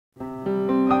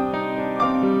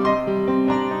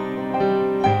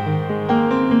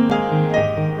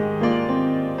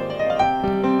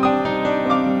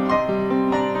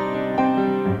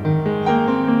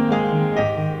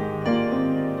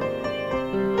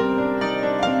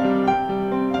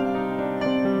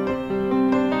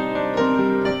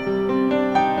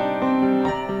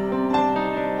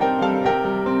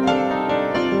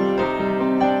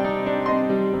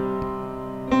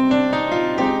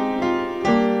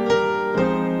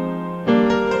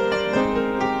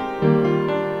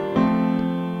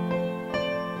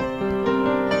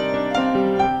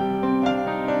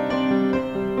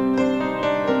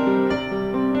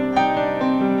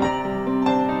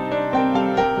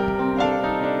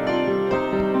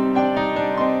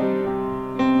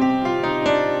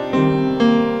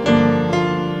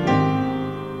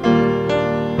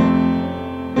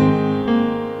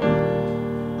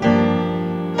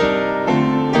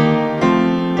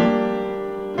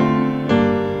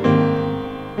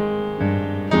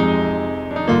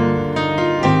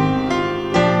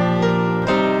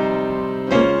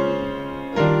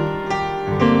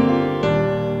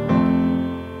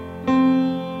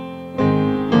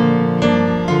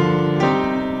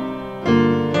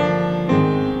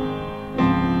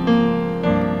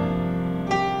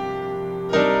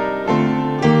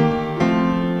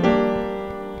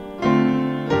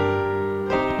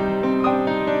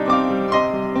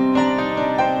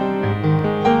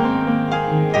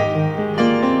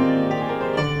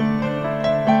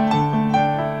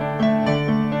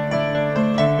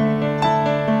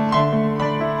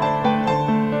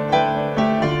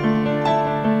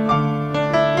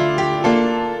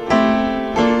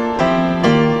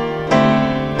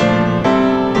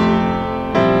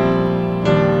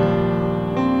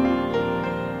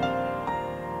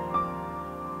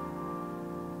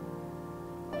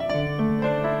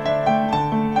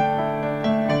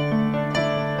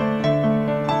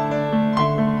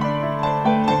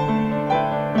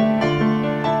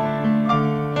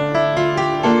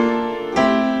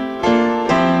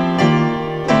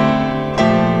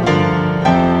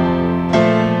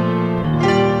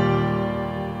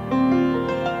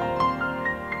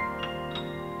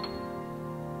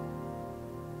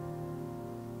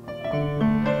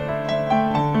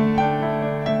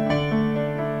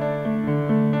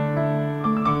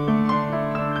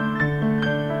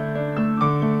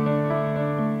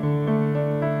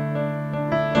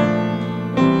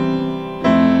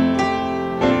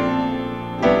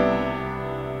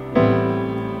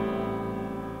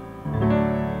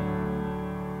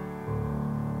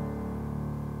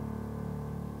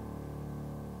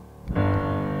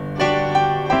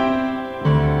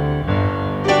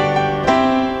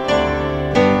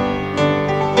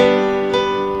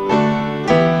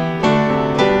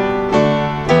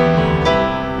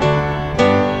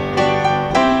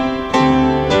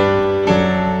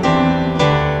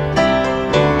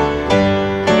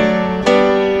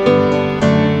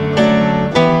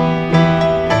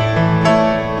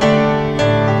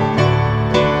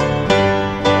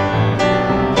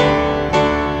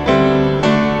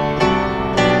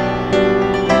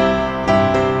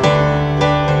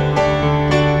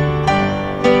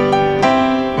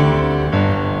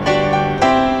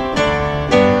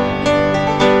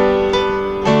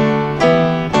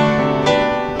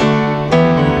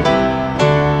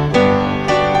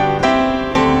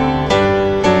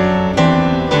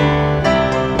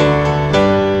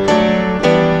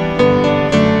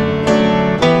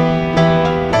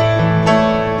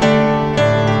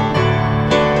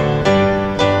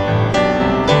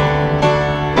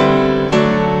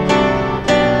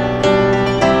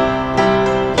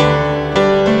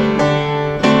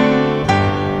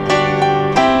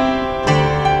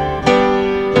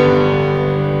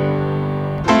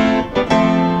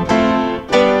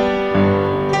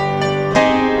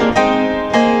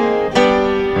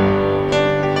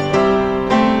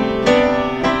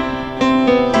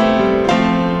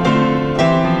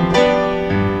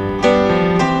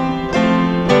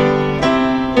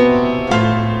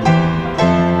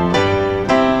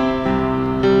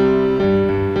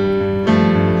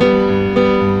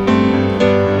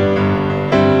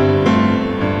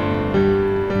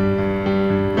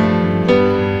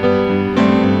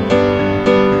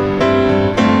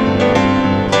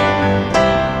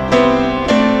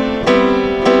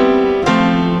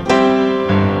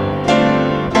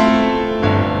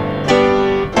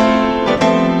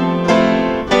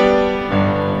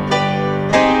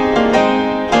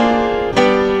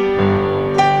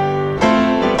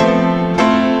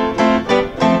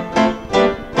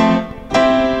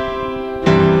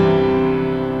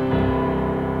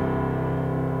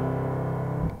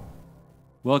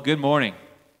Well, good morning.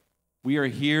 We are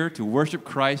here to worship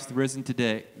Christ risen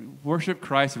today. Worship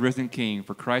Christ risen King,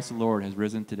 for Christ the Lord has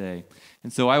risen today.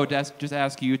 And so I would just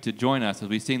ask you to join us as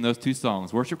we sing those two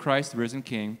songs, Worship Christ risen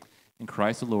King and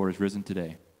Christ the Lord is risen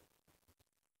today.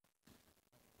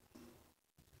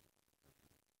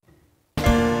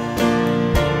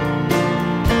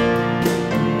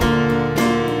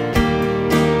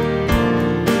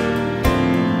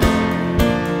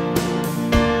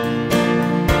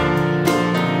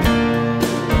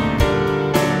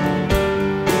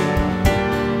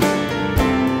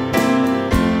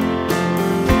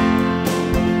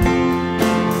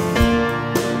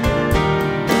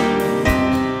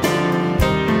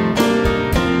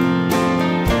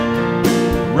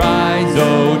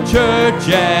 Church,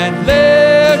 and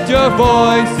lift your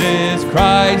voices.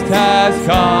 Christ has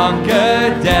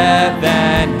conquered death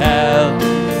and hell.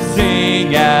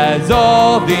 Sing as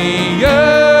all the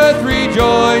earth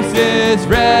rejoices.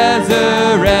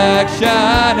 Resurrection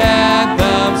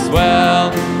anthems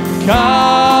swell.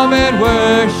 Come and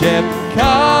worship,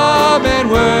 come and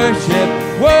worship.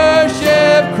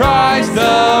 Worship Christ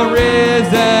the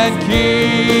risen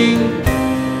King.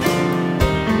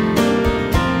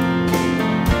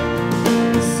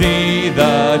 See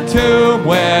the tomb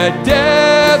where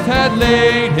death had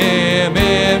laid him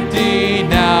empty,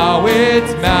 now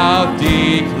its mouth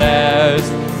declares,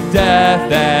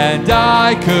 death and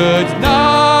I could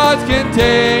not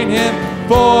contain him,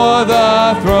 for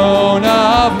the throne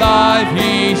of life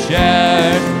he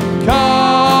shared.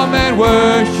 Come and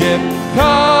worship,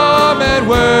 come and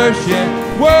worship,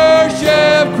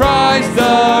 worship Christ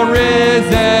the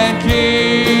risen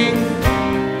King.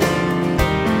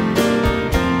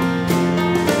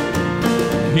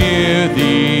 Hear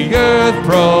the earth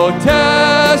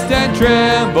protest and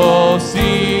tremble,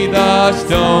 see the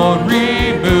stone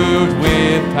removed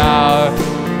with power.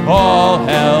 All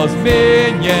hell's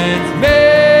minions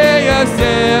may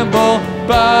assemble,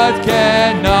 but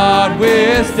cannot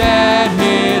withstand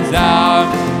his hour.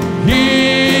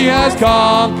 He has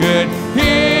conquered,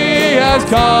 he has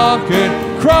conquered,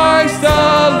 Christ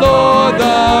the Lord,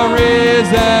 the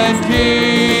risen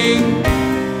King.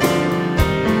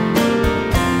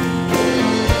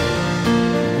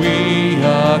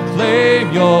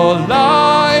 Acclaim your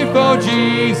life, O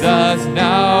Jesus,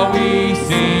 now we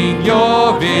sing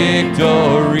your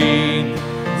victory.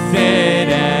 Sin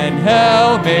and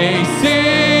hell may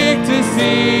seek to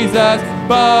seize us,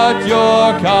 but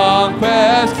your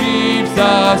conquest keeps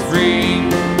us free.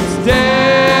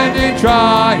 Stand in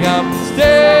triumph,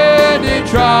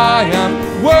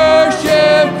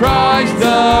 worship Christ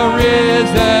the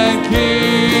risen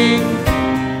King.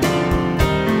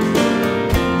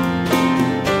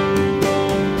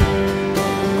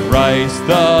 Christ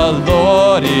the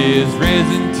Lord is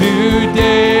risen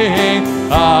today.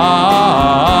 Alleluia.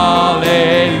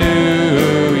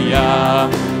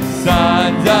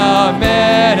 Sons of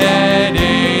men and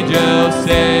angels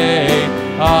say,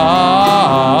 Alleluia.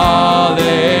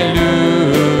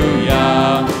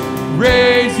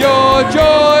 Raise your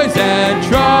joys and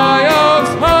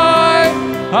triumphs high.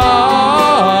 Alleluia.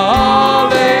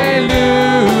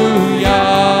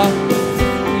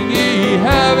 Ye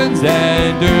heavens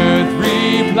and earth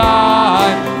reply,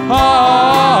 Hallelujah.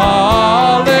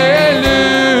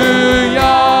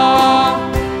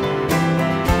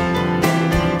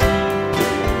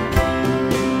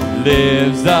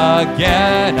 Lives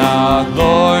again our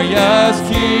glorious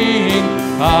King,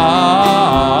 Hallelujah.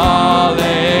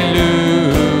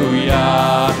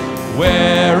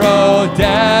 Where, O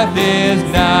death, is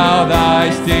now thy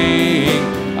sting,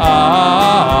 Hallelujah.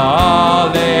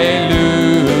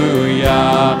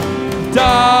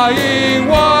 Dying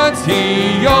once,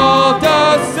 he all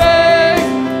does save,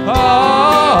 Hallelujah.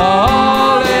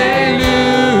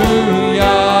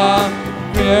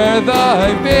 Where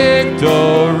thy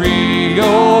victory,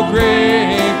 O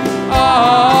grave,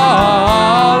 Hallelujah.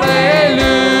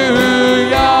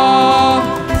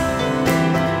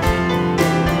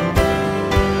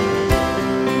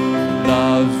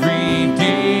 Love's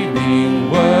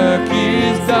redeeming work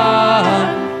is done,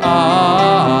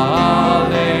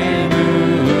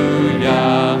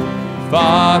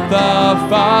 fought the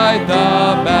fight,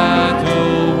 the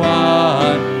battle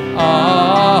won, Alleluia.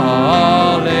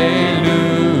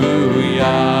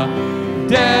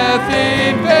 Death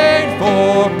in vain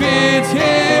forbids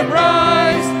him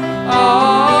rise,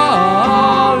 Alleluia.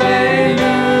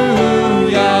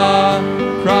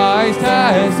 Christ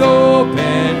has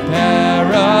opened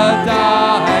paradise,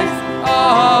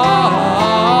 Alleluia.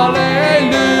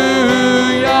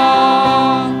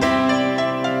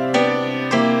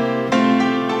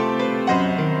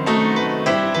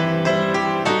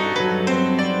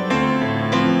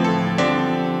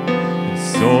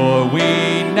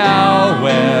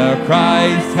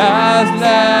 Christ has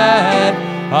led.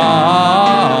 Hallelujah.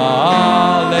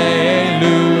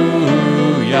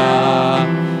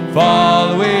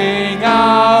 Following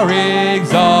our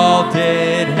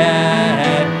exalted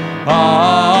head. Hallelujah.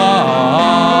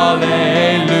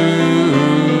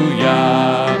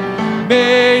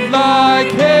 Made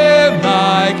like him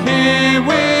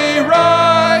we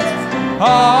rise.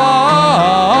 Hallelujah.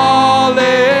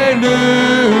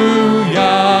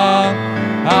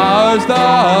 Ours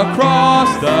the cross,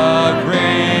 the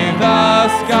grave, the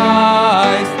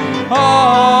skies.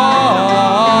 Hallelujah.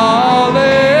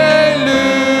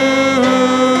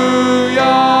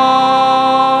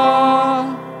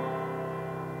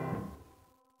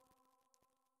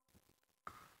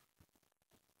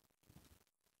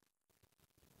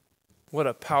 What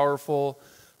a powerful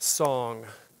song.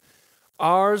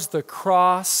 Ours the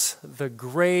cross, the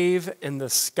grave, and the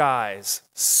skies,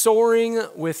 soaring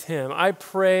with him. I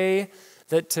pray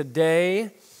that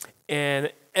today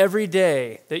and every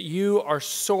day that you are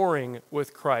soaring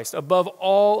with Christ above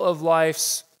all of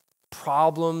life's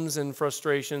problems and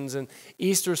frustrations. And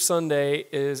Easter Sunday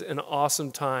is an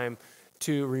awesome time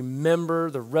to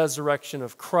remember the resurrection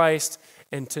of Christ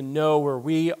and to know where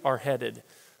we are headed.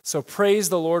 So praise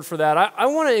the Lord for that. I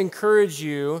want to encourage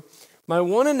you. My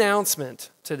one announcement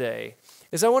today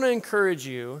is I want to encourage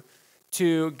you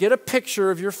to get a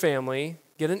picture of your family,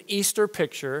 get an Easter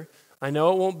picture. I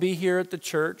know it won't be here at the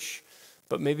church,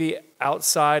 but maybe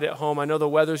outside at home. I know the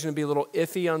weather's going to be a little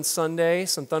iffy on Sunday,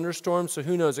 some thunderstorms, so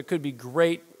who knows? It could be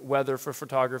great weather for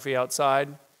photography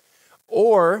outside.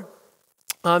 Or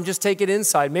just take it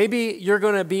inside. Maybe you're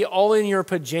going to be all in your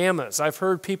pajamas. I've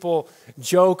heard people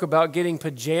joke about getting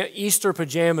Easter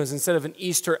pajamas instead of an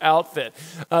Easter outfit.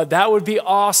 That would be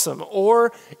awesome.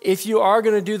 Or if you are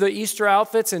going to do the Easter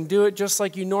outfits and do it just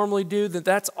like you normally do,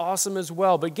 that's awesome as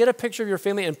well. But get a picture of your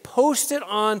family and post it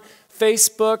on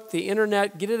Facebook, the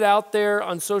internet, get it out there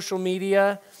on social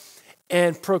media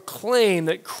and proclaim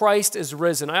that Christ is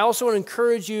risen. I also want to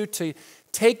encourage you to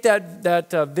take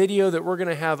that video that we're going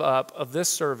to have up of this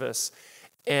service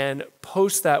and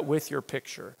post that with your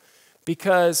picture.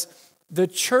 Because the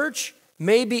church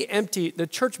may be empty, the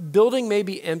church building may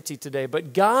be empty today,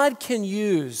 but God can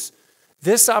use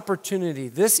this opportunity,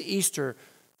 this Easter,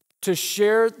 to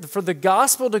share, for the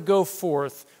gospel to go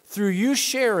forth through you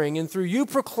sharing and through you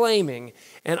proclaiming.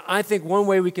 And I think one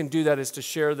way we can do that is to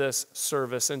share this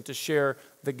service and to share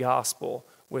the gospel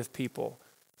with people.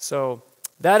 So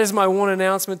that is my one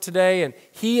announcement today, and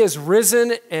he is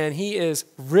risen, and he is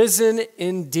risen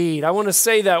indeed. I want to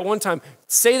say that one time.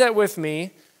 Say that with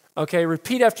me. Okay,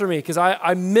 repeat after me, because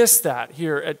I miss that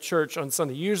here at church on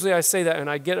Sunday. Usually I say that, and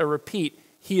I get a repeat.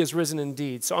 He is risen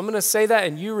indeed. So I'm going to say that,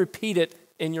 and you repeat it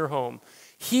in your home.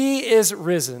 He is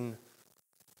risen.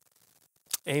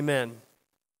 Amen.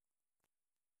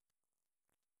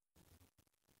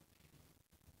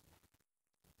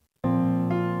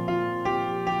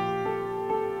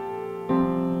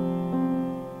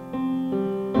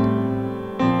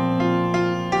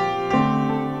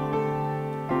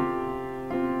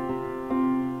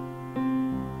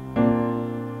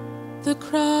 The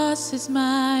cross is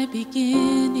my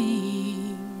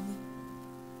beginning,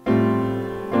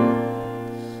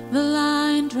 the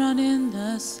line drawn in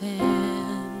the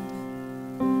sand,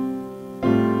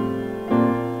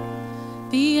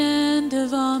 the end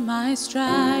of all my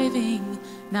striving.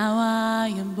 Now I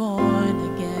am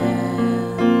born again.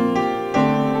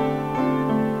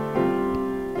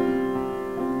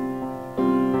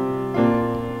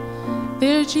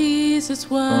 There Jesus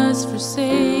was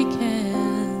forsaken,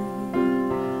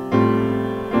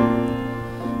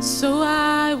 so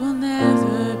I will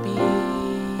never be.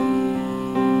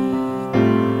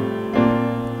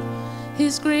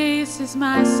 His grace is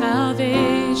my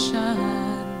salvation,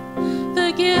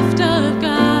 the gift of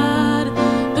God,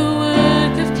 the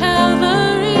work of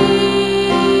Calvary.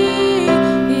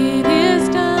 It is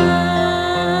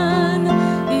done,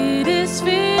 it is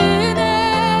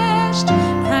finished.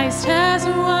 Christ has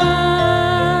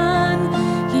won,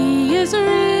 he is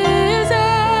risen,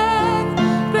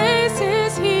 grace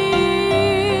is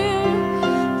here,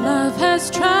 love has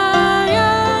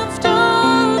triumphed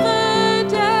over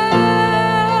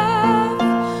death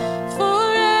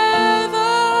forever.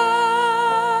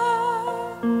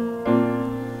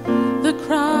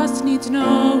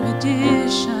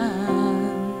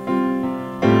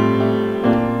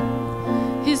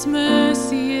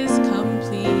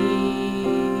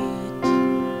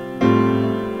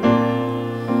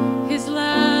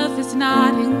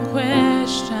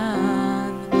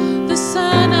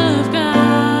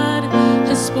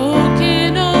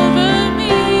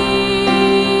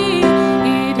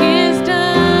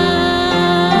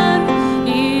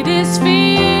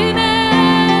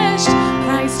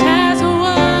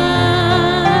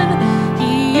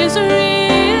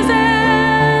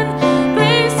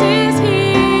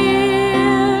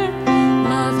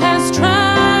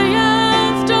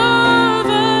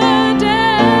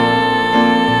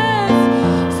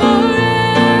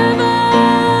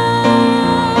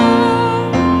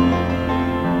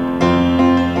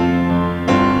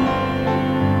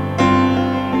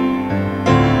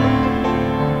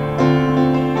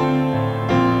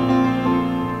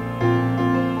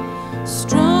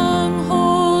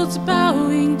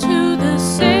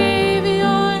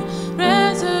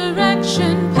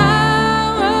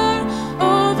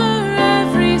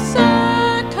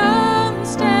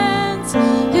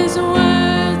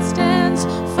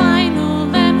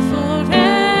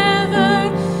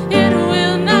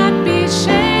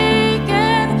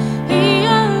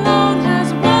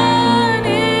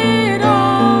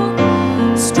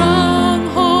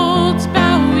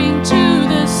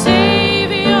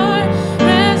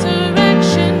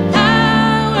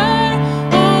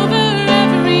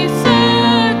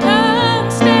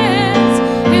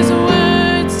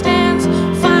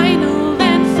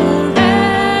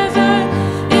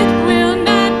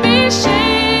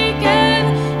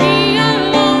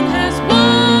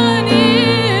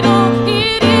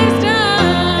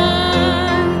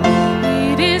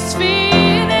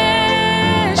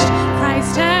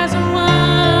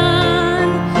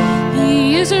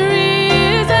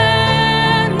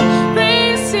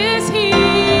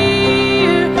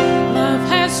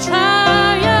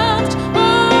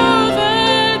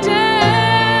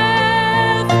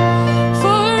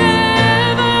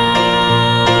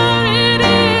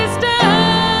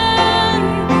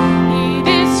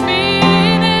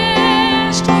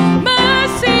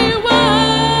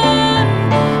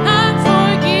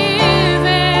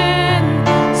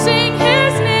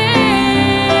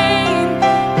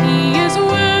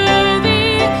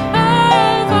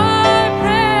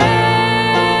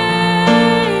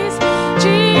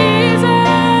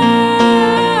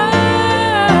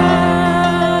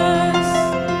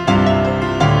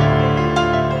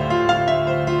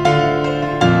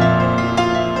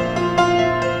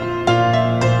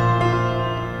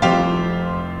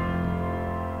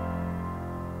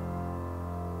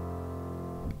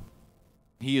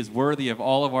 He is worthy of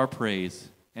all of our praise,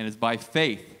 and it's by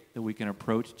faith that we can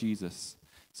approach Jesus.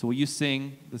 So will you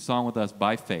sing the song with us,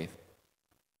 By Faith?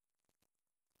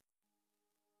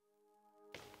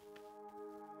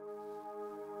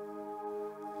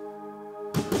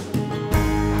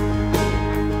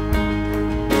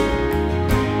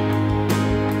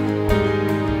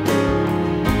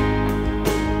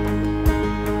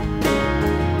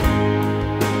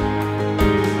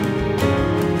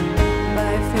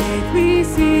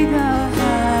 See the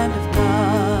hand of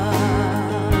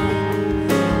God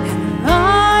and the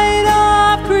light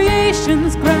of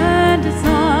creation's grand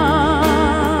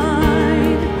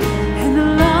design, and the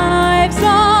lives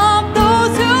of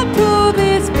those who prove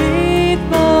His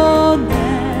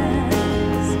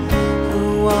faithfulness,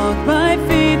 who walk by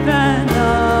faith and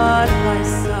not by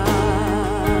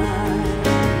sight.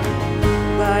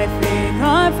 By faith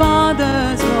our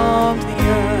fathers walked the earth,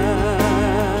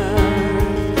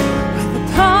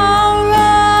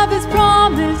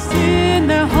 in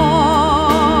their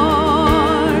hearts,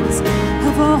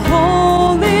 of a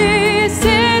holy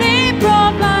city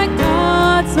brought by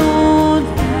God's own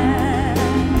hand,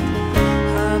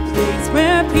 a place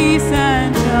where peace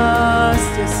and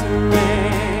justice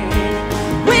reign.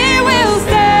 We will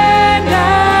stand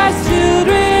as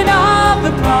children of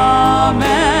the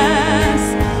promise.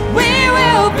 We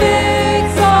will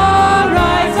fix our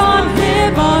eyes on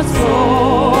Him, our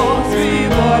soul's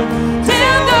reward.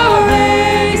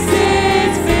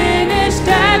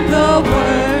 The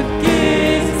work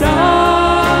is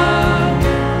done.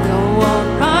 We'll walk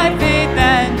by faith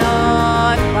and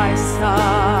not by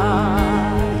sight.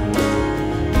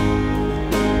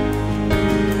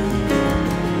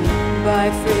 By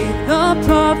faith the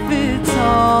prophets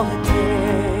all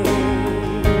day,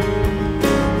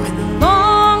 when the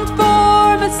longed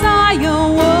for Messiah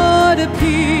would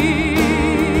appear,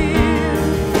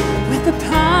 with the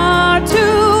power to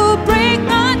break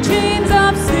the chains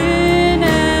of sin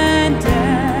and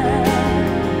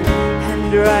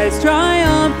rise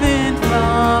triumphant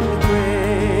from the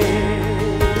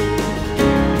grave.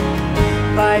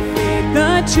 By faith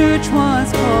the church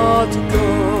was called to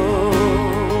go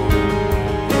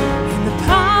in the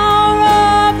power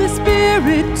of the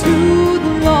Spirit to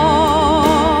the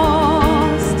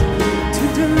lost, to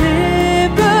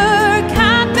deliver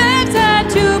captives and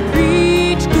to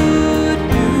preach good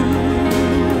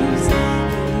news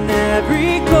in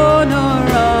every corner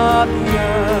of the earth.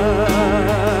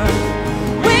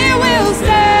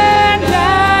 Stand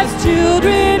as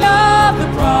children of the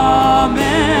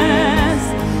promise.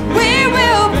 We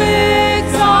will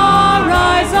fix our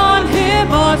eyes on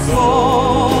Him, our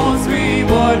soul's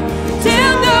reward,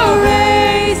 till the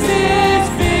race is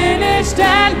finished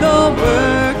and the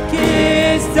work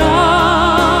is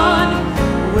done.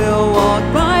 We'll walk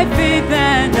by faith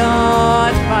and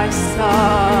not by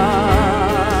sight.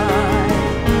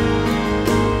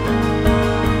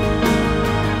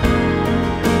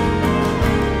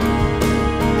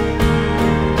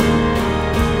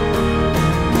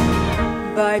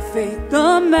 By faith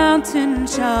the mountain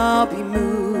shall be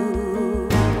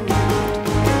moved,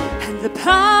 and the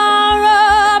power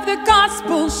of the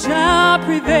gospel shall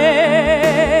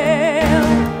prevail.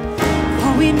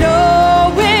 For we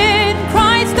know in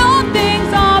Christ all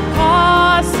things are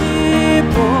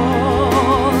possible,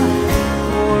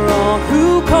 for all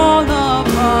who call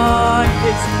upon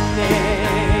His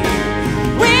name.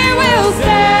 We will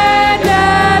stand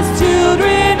as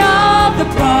children of the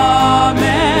promise.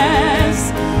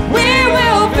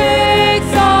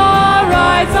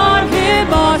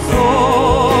 Our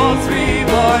soul's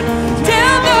reward,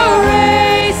 till the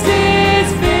race is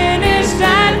finished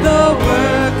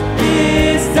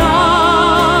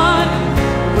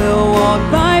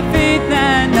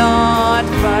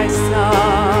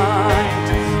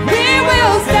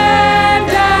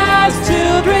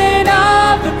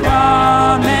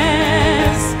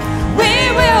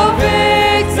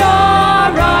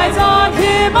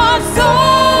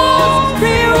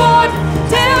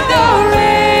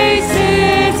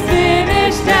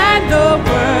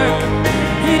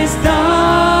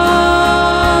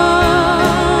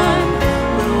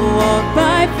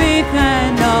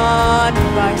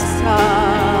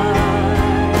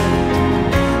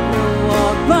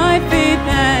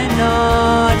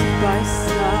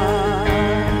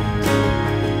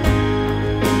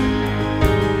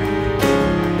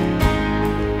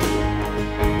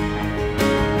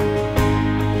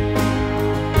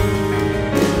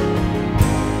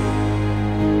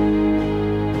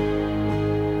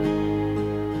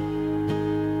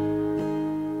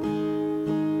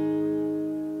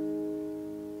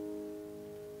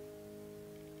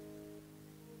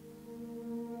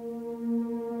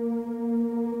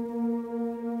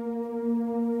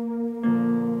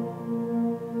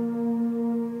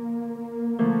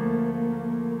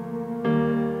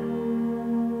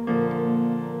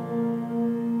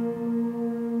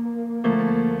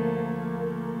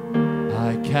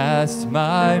cast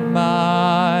my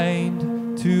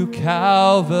mind to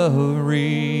Calvary,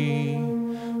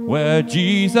 where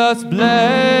Jesus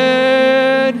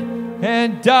bled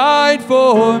and died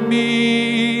for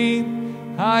me.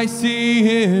 I see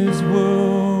his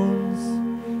wounds,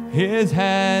 his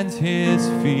hands, his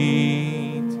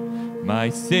feet, my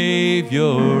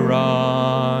Savior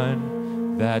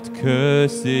on that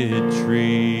cursed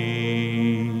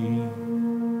tree.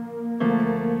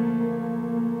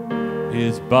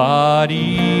 His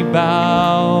body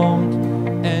bound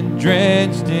and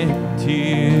drenched in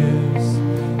tears,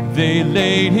 they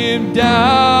laid him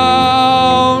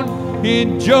down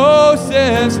in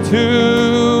Joseph's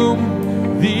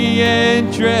tomb, the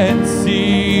entrance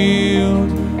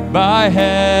sealed by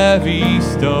heavy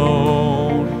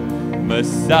stone,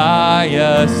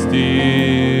 Messiah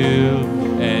still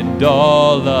and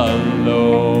all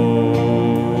alone.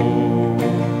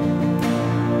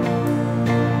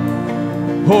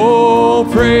 Oh,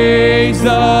 praise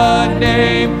the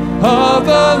name of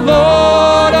the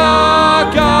Lord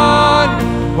our God.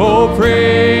 Oh,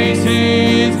 praise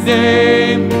his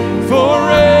name forevermore.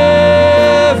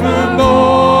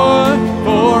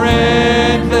 For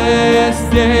endless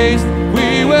days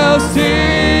we will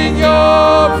sing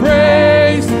your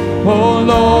praise. Oh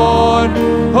Lord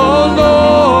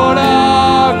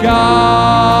our God.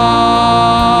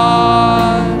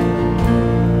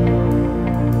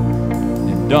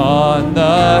 And on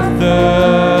the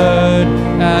third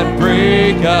at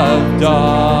break of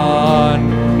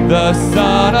dawn, the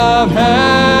Son of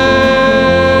Heaven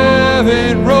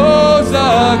rose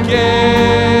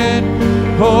again.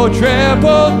 Oh,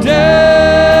 trampled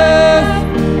death,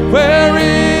 where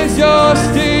is your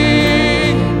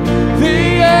sting?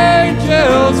 The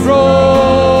angels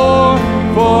roar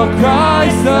for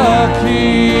Christ the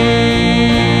King.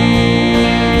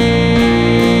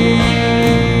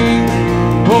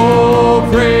 Oh,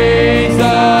 praise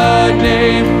the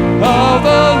name of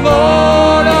the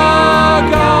Lord our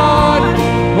God.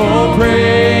 Oh,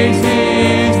 praise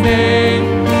his name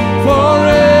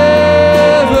forevermore.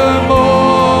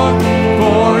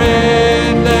 For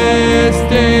endless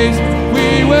days we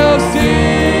will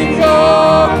sing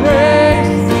your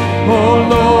praise. Oh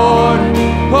Lord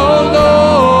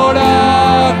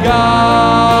our God.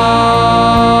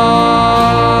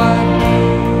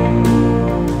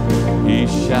 He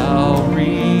shall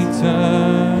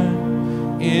return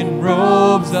in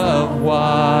robes of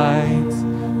white,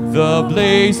 the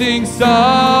blazing sun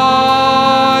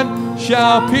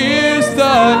shall pierce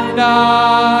the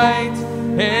night,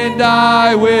 and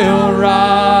I will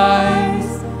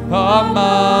rise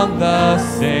among the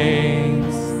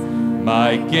saints,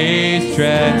 my gaze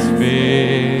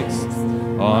transfixed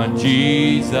on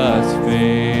Jesus'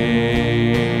 face.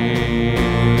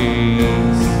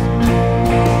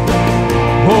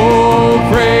 Oh,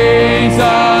 praise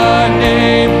the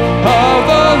name of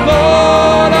the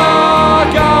Lord our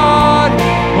God.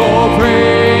 Oh,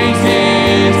 praise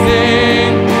his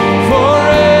name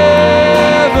forevermore.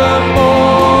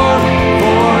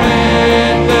 For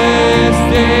endless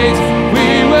days we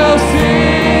will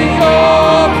sing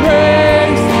your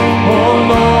praise. Oh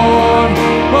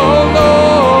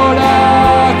Lord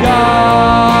our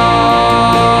God.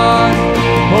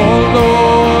 Oh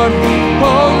Lord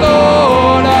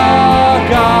our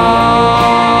God.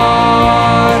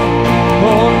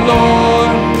 Oh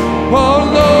Lord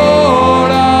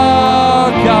our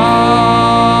God.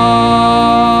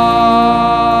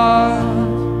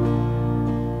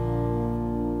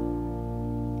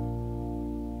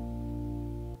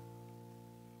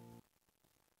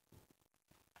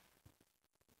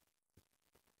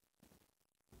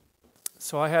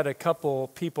 So I had a couple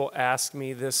people ask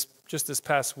me this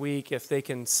past week if they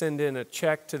can send in a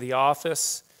check to the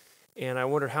office, and I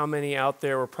wondered how many out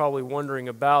there were probably wondering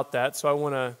about that. So I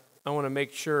want to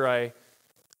make sure I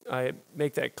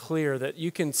make that clear that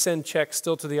you can send checks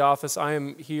still to the office. I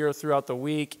am here throughout the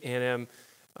week and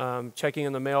am checking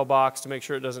in the mailbox to make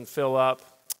sure it doesn't fill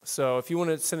up. So if you want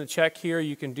to send a check here,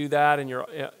 you can do that in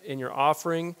your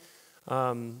offering,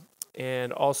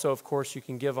 and also, of course, you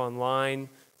can give online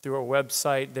through our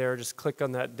website there. Just click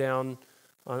on that down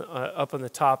up on the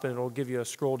top, and it'll give you a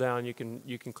scroll down. You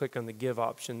can click on the give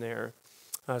option there.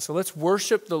 So let's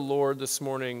worship the Lord this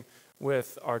morning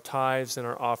with our tithes and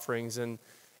our offerings, and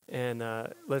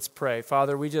let's pray.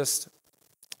 Father, we just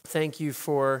thank you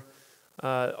for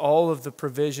all of the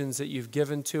provisions that you've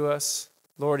given to us.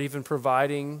 Lord, even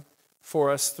providing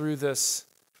for us through this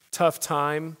tough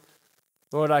time.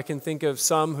 Lord, I can think of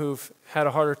some who've had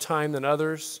a harder time than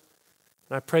others.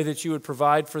 And I pray that you would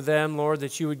provide for them, Lord,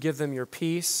 that you would give them your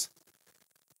peace.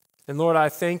 And Lord, I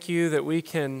thank you that we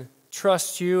can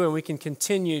trust you and we can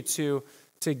continue to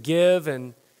give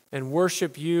and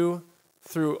worship you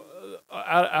through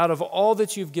out of all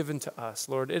that you've given to us,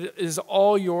 Lord. It is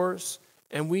all yours,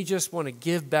 and we just want to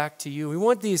give back to you. We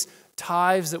want these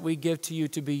tithes that we give to you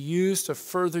to be used to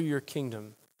further your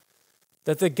kingdom,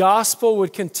 that the gospel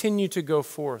would continue to go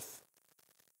forth.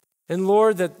 And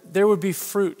Lord, that there would be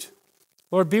fruit.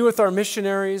 Lord, be with our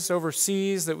missionaries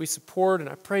overseas that we support, and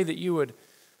I pray that you would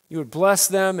bless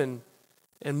them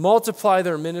and multiply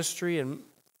their ministry, and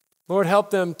Lord, help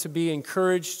them to be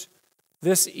encouraged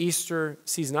this Easter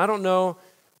season. I don't know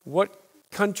what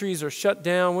countries are shut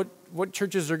down, what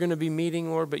churches are going to be meeting,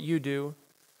 Lord, but you do.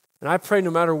 And I pray no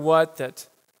matter what, that,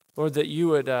 Lord, that you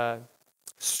would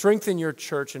strengthen your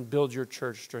church and build your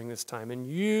church during this time, and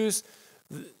use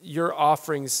your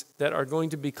offerings that are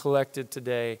going to be collected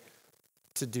today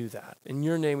to do that. In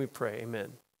your name we pray,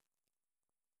 amen.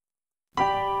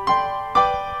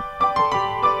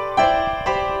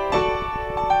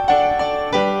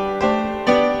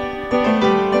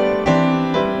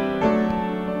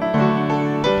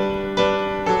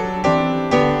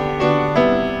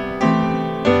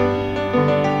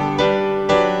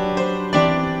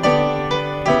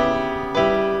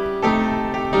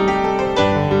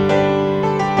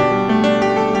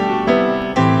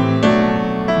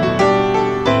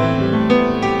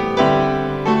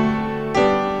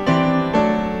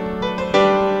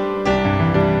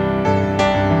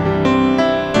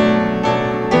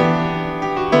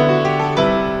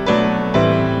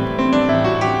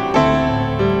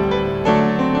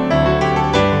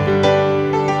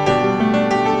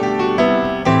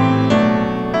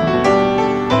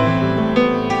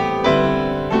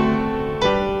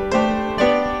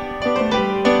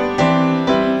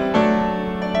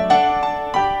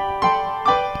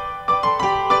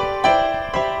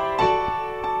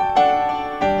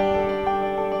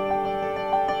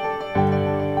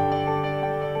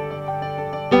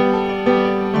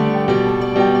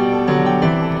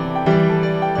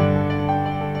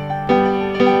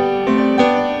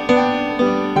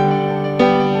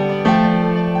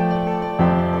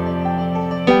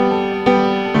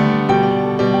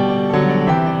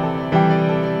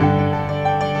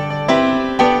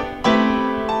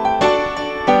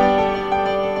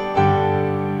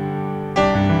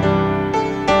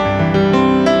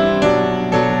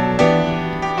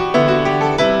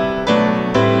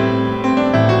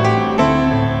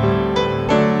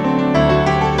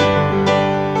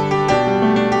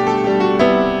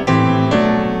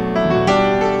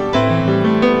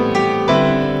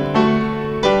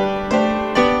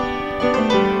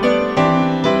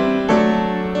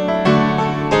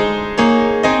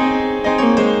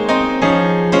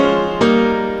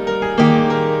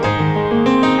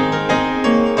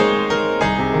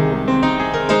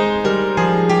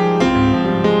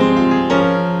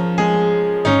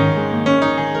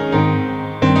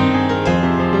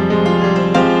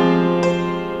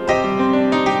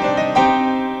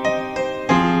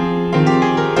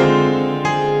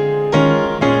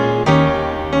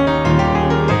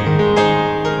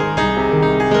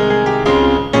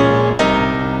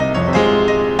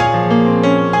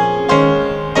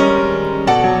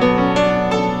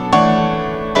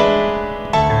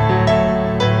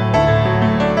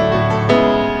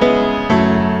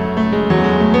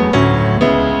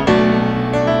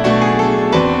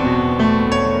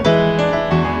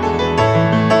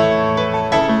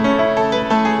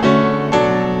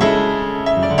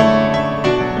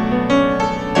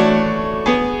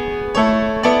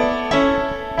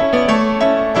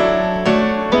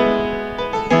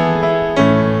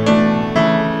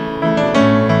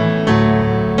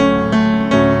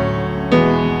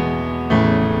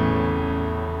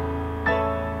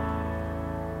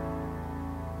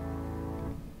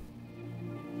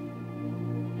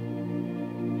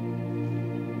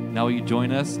 Now will you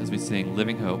join us as we sing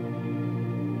Living Hope?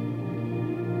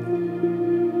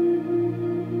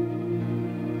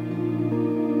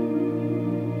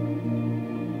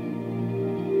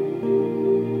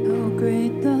 How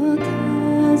great the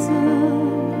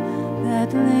chasm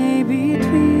that lay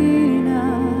between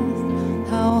us,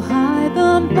 how high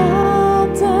the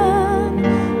mountain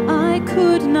I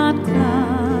could not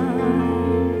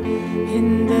climb.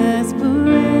 In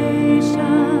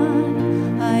desperation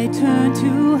I turned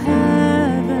to heaven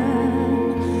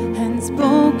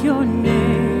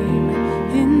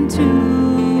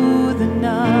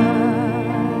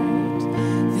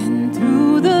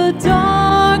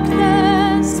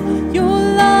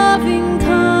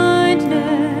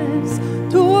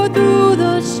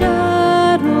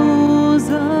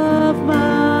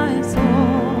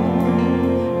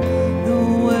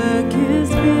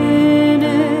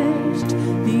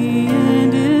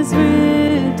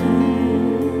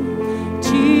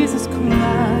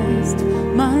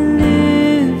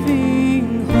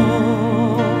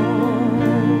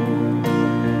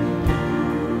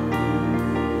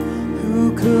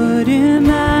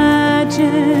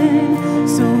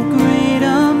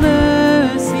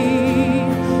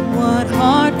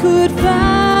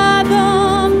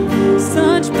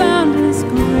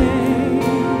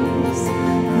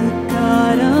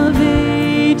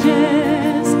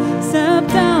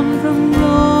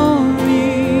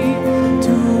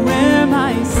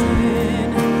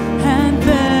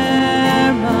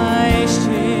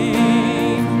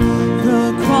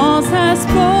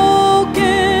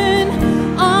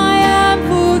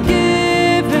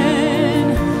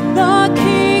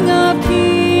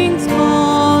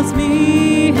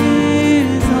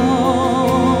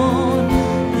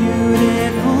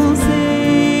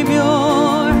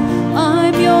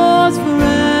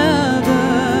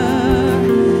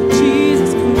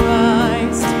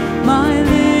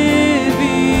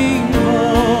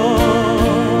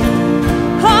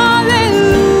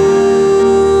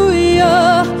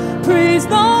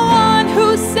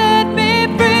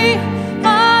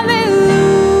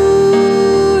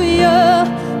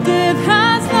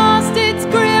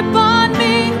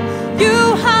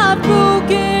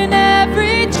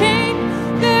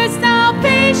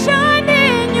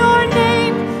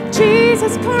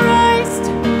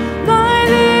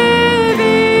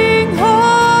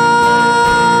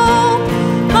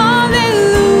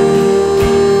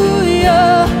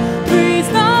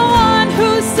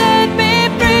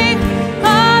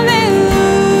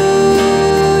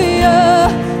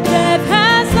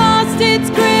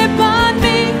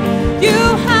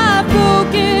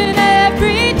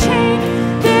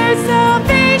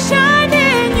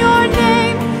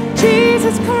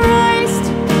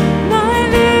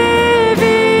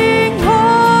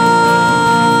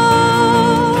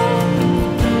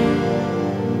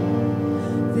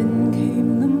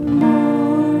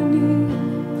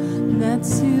that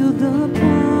sealed the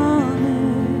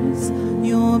promise.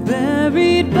 Your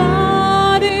buried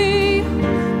body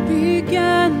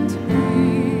began to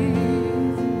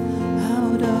breathe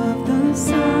out of the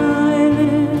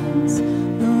silence.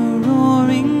 The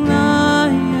roaring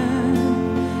lion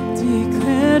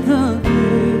declared the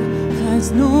grave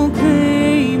has no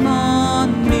claim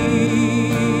on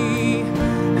me.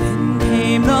 Then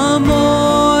came the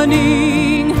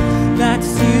morning that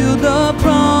sealed the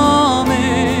promise.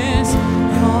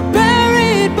 Your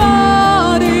buried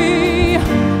body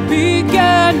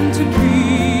began to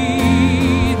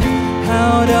breathe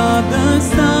out of the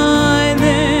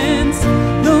silence.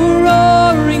 The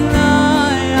roaring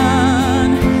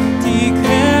lion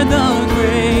declared the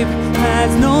grave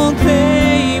has no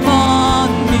claim on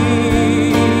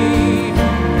me.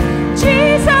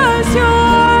 Jesus,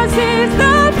 yours is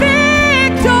the victory.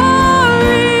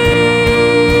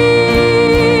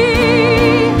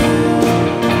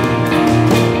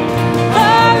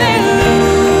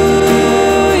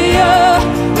 Hallelujah,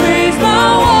 praise the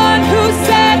one who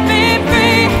set me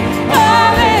free.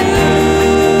 Hallelujah,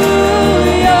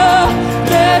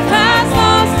 death has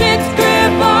lost its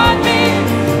grip on me.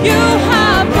 You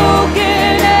have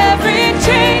broken every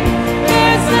chain.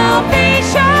 There's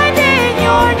salvation in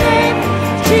your name,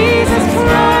 Jesus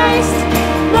Christ,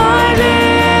 my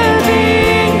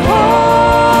living hope.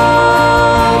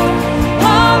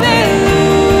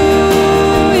 Hallelujah,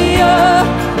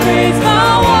 praise the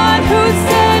one who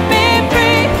set me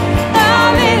free.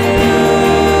 Hallelujah,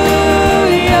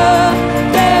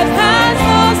 death has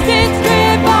lost its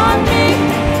grip on me.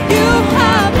 You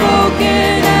have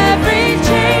broken every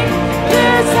chain.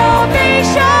 There's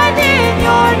salvation in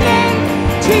your name,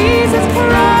 Jesus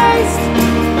Christ,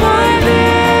 my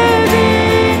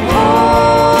living hope.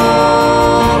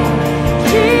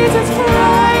 Jesus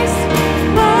Christ,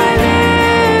 my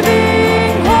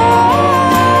living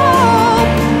hope.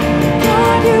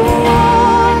 God, you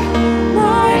are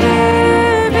my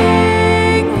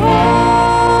living hope.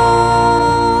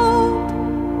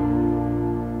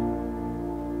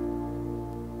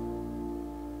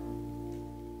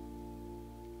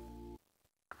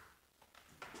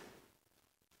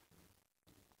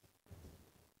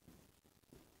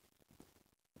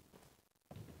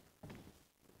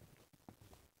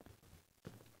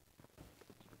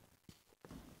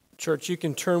 Church, you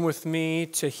can turn with me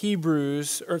to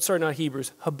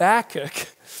Habakkuk,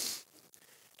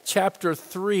 chapter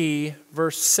 3,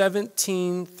 verse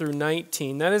 17 through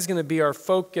 19. That is going to be our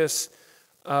focus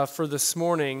for this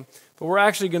morning, but we're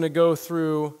actually going to go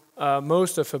through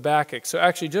most of Habakkuk. So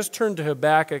actually just turn to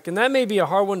Habakkuk, and that may be a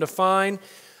hard one to find.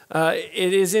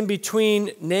 It is in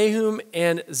between Nahum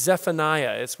and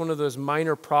Zephaniah. It's one of those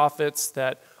minor prophets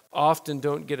that often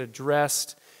don't get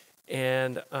addressed.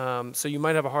 And so you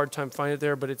might have a hard time finding it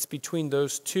there, but it's between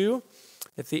those two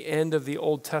at the end of the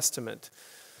Old Testament.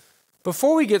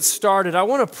 Before we get started, I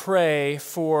want to pray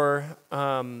for,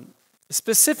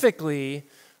 specifically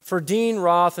for Dean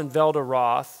Roth and Velda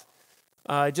Roth.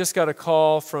 I just got a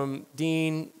call from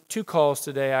Dean, 2 calls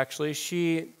today actually.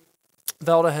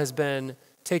 Velda has been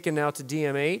taken out to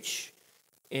DMH,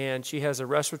 and she has a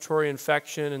respiratory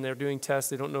infection, and they're doing tests.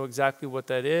 They don't know exactly what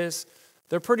that is.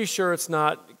 They're pretty sure it's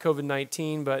not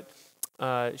COVID-19, but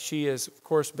she has, of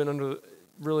course, been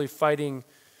really fighting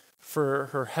for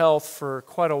her health for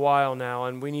quite a while now,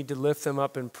 and we need to lift them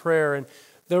up in prayer. And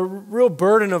the real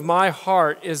burden of my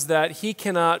heart is that he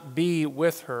cannot be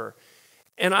with her.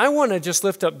 And I want to just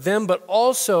lift up them, but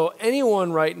also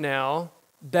anyone right now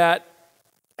that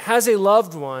has a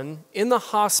loved one in the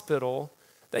hospital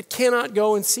that cannot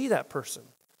go and see that person.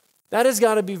 That has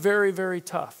got to be very, very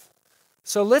tough.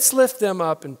 So let's lift them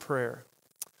up in prayer.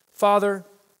 Father,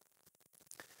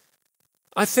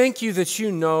 I thank you that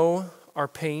you know our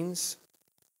pains.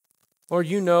 Lord,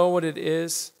 you know what it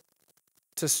is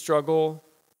to struggle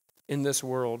in this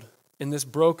world, in this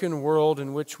broken world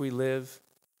in which we live.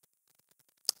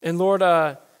 And Lord,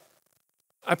 I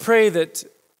pray that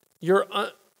your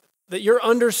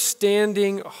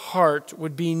understanding heart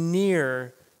would be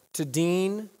near to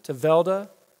Dean, to Velda.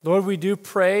 Lord, we do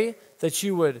pray that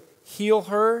you would heal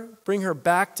her, bring her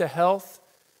back to health.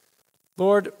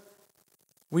 Lord,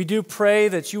 we do pray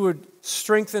that you would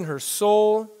strengthen her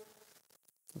soul,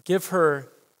 give her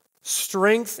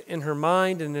strength in her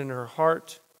mind and in her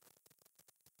heart.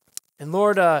 And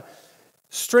Lord,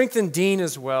 strengthen Dean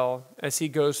as well as he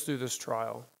goes through this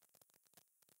trial,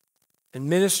 and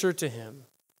minister to him.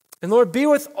 And Lord, be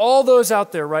with all those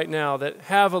out there right now that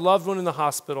have a loved one in the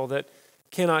hospital that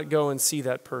cannot go and see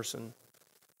that person.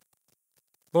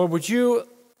 Lord, would you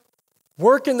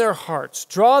work in their hearts,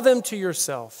 draw them to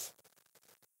yourself,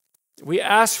 We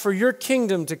ask for your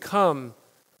kingdom to come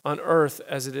on earth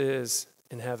as it is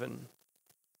in heaven.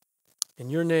 In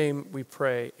your name we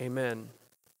pray, amen.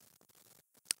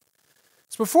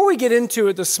 So before we get into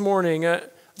it this morning, I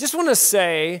just want to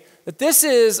say that this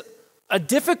is a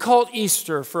difficult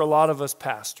Easter for a lot of us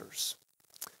pastors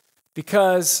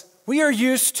because we are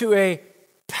used to a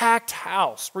packed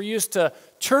house. We're used to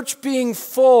church being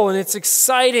full and it's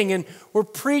exciting and we're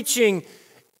preaching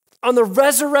on the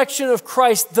resurrection of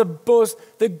Christ,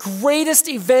 the greatest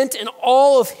event in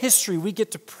all of history. We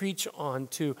get to preach on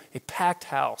to a packed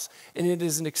house and it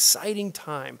is an exciting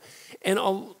time. And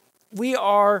we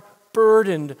are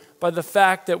burdened by the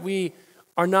fact that we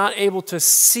are not able to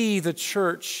see the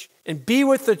church and be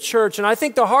with the church. And I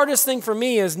think the hardest thing for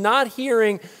me is not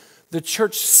hearing the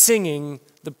church singing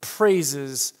the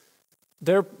praises,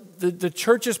 the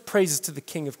church's praises to the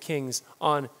King of Kings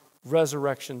on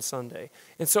Resurrection Sunday.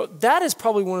 And so that is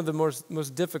probably one of the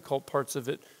most difficult parts of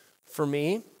it for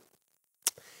me.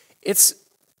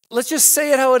 Let's just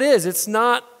say it how it is. It's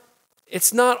not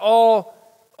all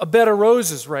a bed of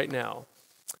roses right now.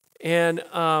 And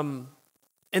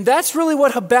that's really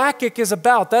what Habakkuk is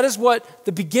about. That is what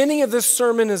the beginning of this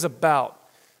sermon is about.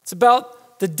 It's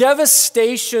about the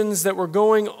devastations that were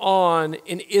going on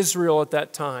in Israel at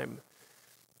that time.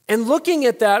 And looking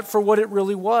at that for what it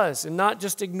really was and not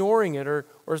just ignoring it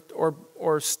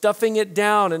or stuffing it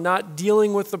down and not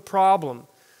dealing with the problem.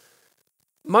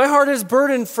 My heart is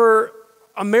burdened for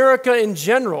America in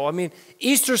general. I mean,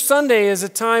 Easter Sunday is a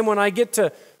time when I get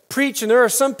to preach, and there are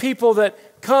some people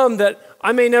that come that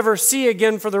I may never see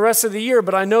again for the rest of the year,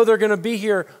 but I know they're going to be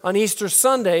here on Easter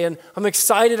Sunday, and I'm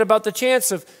excited about the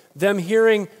chance of them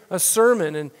hearing a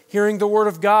sermon and hearing the Word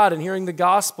of God and hearing the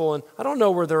gospel. And I don't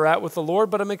know where they're at with the Lord,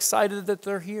 but I'm excited that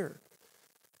they're here.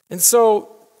 And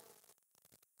so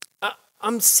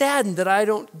I'm saddened that I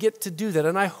don't get to do that,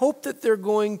 and I hope that they're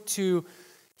going to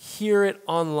hear it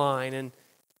online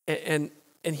and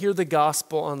hear the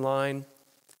gospel online.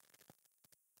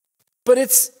 But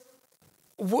it's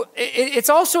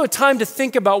also a time to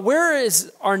think about where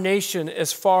is our nation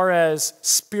as far as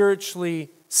spiritually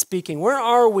speaking. Where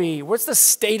are we? What's the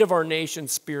state of our nation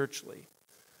spiritually?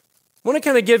 I want to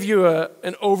kind of give you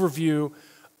an overview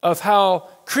of how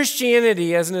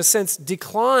Christianity, as in a sense,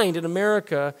 declined in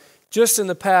America just in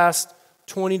the past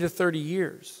 20 to 30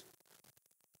 years.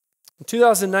 In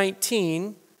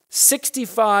 2019,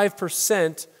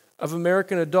 65% of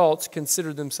American adults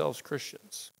considered themselves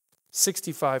Christians.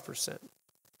 65%.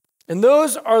 And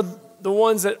those are the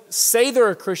ones that say they're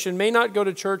a Christian, may not go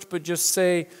to church, but just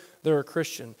say they're a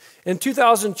Christian. In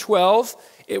 2012,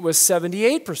 it was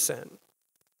 78%.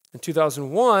 In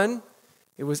 2001,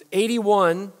 it was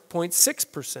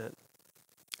 81.6%. And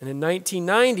in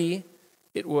 1990,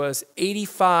 it was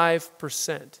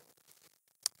 85%.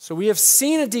 So we have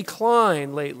seen a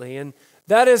decline lately, and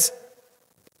that is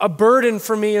a burden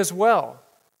for me as well.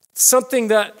 It's something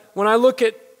that when I look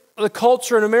at the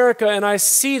culture in America and I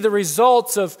see the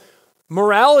results of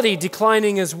morality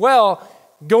declining as well,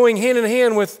 going hand in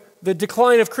hand with the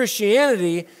decline of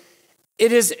Christianity,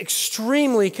 it is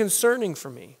extremely concerning for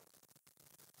me.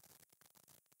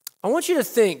 I want you to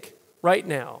think right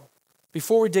now,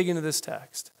 before we dig into this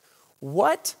text,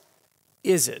 what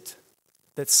is it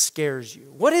that scares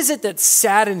you? What is it that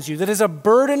saddens you, that is a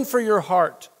burden for your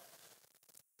heart?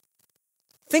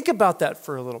 Think about that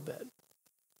for a little bit.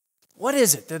 What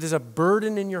is it that is a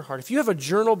burden in your heart? If you have a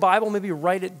journal Bible, maybe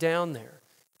write it down there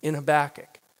in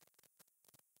Habakkuk.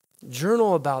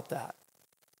 Journal about that.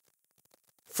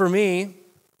 For me,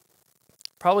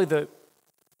 probably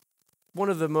one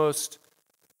of the most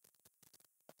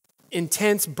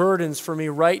intense burdens for me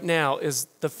right now is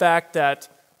the fact that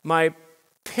my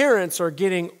parents are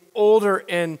getting older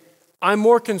and I'm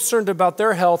more concerned about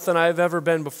their health than I've ever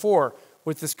been before.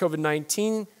 With this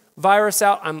COVID-19 virus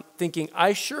out, I'm thinking,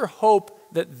 I sure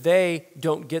hope that they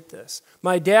don't get this.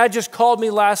 My dad just called me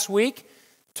last week,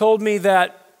 told me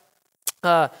that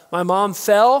my mom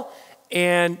fell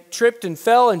and tripped and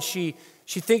fell, and she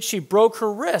thinks she broke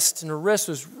her wrist, and her wrist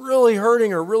was really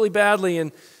hurting her really badly,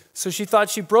 and so she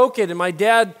thought she broke it, and my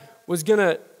dad was going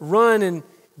to run and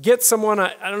get someone.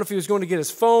 I don't know if he was going to get his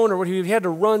phone or what. He had to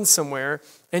run somewhere,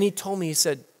 and he told me, he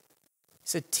said,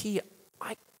 T,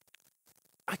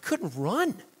 I couldn't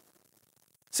run.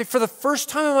 It's like for the first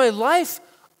time in my life,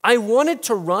 I wanted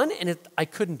to run, and I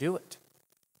couldn't do it.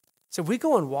 So we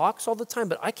go on walks all the time,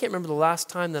 but I can't remember the last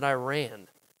time that I ran.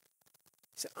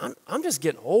 He said, I'm just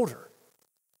getting older.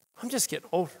 I'm just getting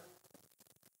older.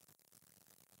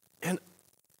 And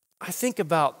I think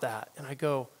about that, and I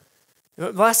go,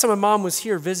 The last time my mom was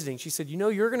here visiting, she said,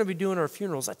 you're going to be doing our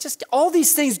funerals. All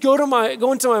these things go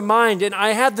into my mind, and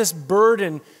I had this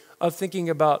burden of thinking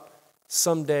about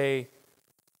someday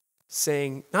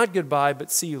saying, not goodbye,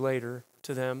 but see you later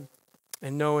to them,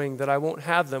 and knowing that I won't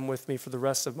have them with me for the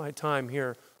rest of my time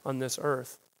here on this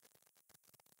earth.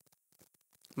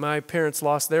 My parents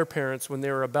lost their parents when they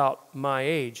were about my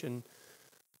age, and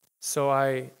so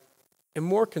I am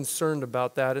more concerned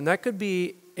about that, and that could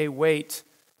be a weight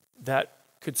that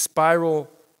could spiral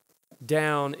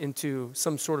down into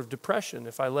some sort of depression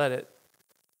if I let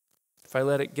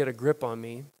it get a grip on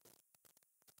me.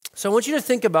 So I want you to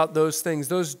think about those things,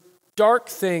 those dark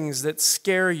things that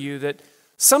scare you, that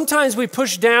sometimes we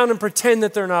push down and pretend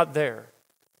that they're not there.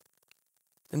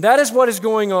 And that is what is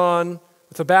going on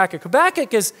with Habakkuk.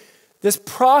 Habakkuk is this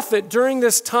prophet during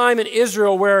this time in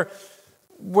Israel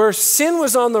where sin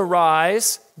was on the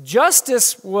rise,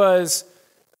 justice was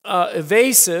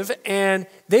evasive, and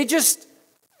they just,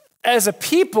 as a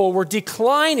people, were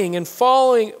declining and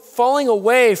falling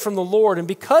away from the Lord. And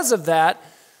because of that,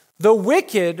 the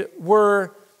wicked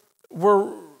were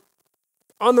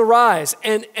on the rise,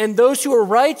 and those who were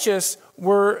righteous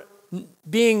were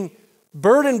being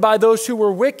burdened by those who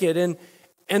were wicked, and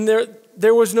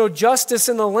there was no justice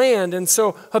in the land. And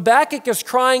so Habakkuk is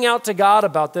crying out to God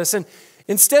about this, and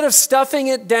instead of stuffing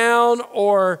it down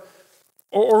or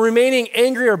remaining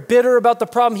angry or bitter about the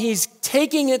problem, he's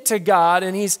taking it to God,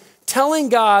 and he's telling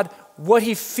God what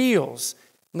he feels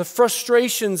and the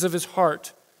frustrations of his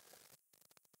heart.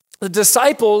 The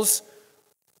disciples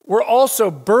were also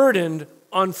burdened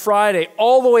on Friday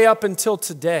all the way up until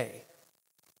today.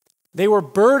 They were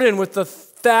burdened with the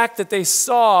fact that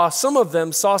some of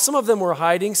them were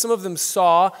hiding, some of them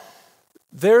saw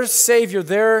their Savior,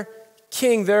 their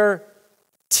King, their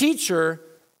teacher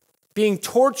being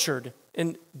tortured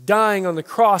and dying on the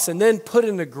cross and then put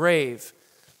in the grave.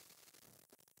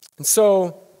 And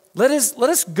so let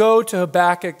us go to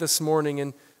Habakkuk this morning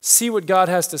and see what God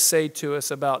has to say to us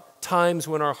about times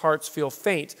when our hearts feel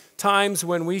faint, times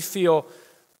when we feel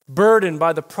burdened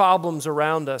by the problems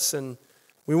around us and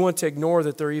we want to ignore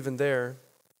that they're even there.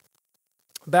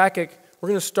 Habakkuk, we're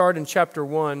going to start in chapter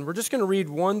 1. We're just going to read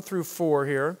 1 through 4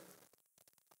 here.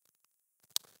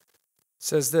 It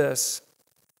says this: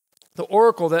 the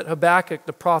oracle that Habakkuk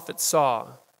the prophet saw.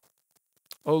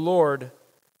 O Lord,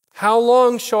 how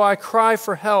long shall I cry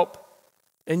for help,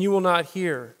 and you will not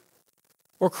hear?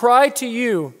 Or cry to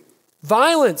you,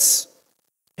 violence,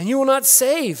 and you will not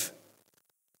save?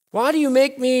 Why do you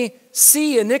make me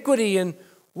see iniquity, and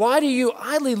why do you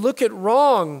idly look at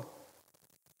wrong?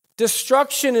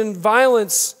 Destruction and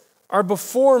violence are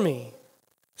before me.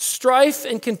 Strife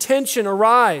and contention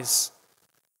arise.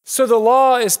 So the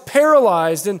law is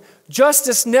paralyzed, and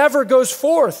justice never goes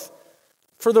forth.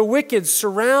 For the wicked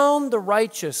surround the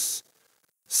righteous,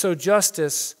 so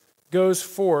justice goes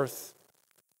forth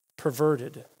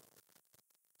perverted.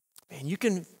 And you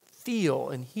can feel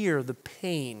and hear the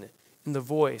pain in the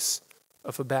voice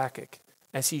of Habakkuk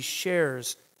as he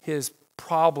shares his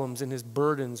problems and his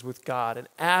burdens with God and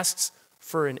asks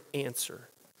for an answer.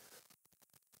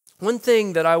 One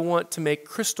thing that I want to make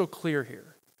crystal clear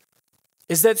here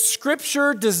is that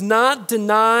Scripture does not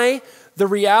deny the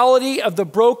reality of the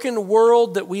broken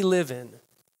world that we live in.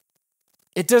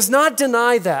 It does not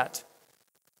deny that.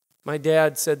 My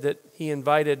dad said that he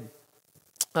invited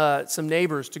some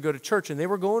neighbors to go to church, and they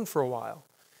were going for a while.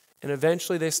 And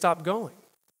eventually they stopped going.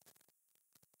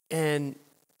 And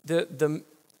the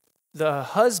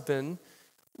husband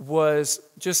was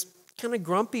just kind of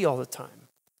grumpy all the time.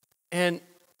 And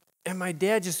my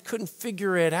dad just couldn't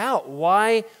figure it out,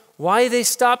 why they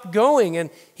stopped going.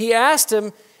 And he asked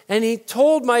him, and he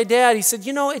told my dad, he said,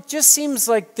 it just seems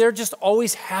like they're just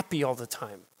always happy all the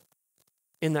time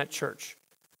in that church.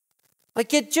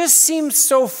 Like it just seems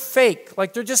so fake,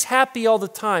 like they're just happy all the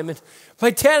time. And my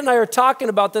dad and I are talking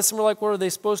about this, and we're like, what, are they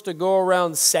supposed to go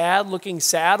around sad, looking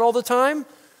sad all the time?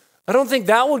 I don't think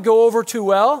that would go over too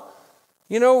well.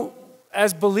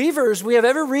 As believers, we have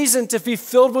every reason to be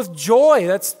filled with joy.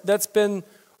 That's been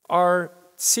our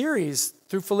series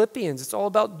through Philippians. It's all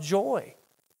about joy.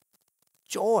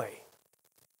 Joy.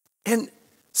 And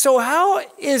so how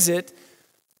is it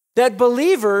that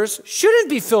believers shouldn't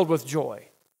be filled with joy?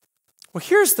 Well,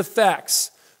 here's the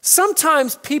facts.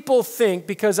 Sometimes people think,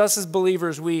 because us as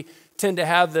believers, we tend to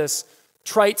have this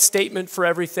trite statement for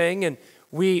everything, and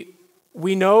we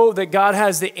know that God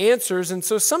has the answers, and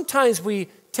so sometimes we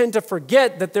tend to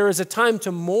forget that there is a time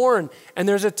to mourn, and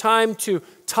there's a time to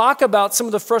talk about some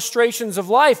of the frustrations of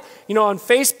life. On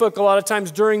Facebook, a lot of times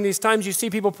during these times, you see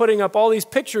people putting up all these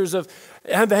pictures of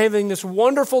having this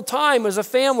wonderful time as a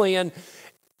family, and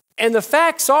And the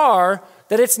facts are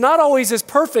that it's not always as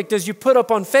perfect as you put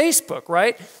up on Facebook,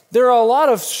 right? There are a lot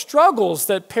of struggles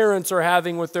that parents are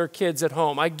having with their kids at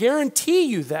home. I guarantee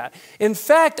you that. In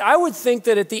fact, I would think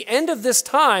that at the end of this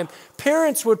time,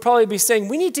 parents would probably be saying,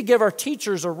 we need to give our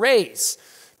teachers a raise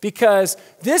because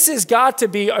this has got to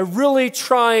be a really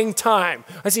trying time.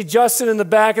 I see Justin in the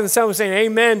back and the sound was saying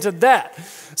amen to that.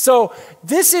 So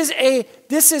the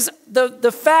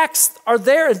facts are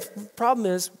there. And the problem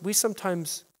is we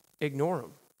sometimes ignore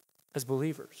them as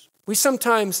believers. We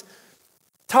sometimes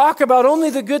talk about only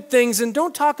the good things and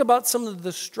don't talk about some of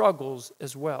the struggles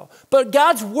as well. But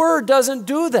God's word doesn't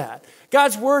do that.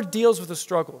 God's word deals with the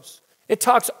struggles. It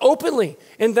talks openly.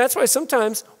 And that's why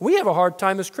sometimes we have a hard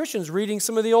time as Christians reading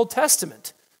some of the Old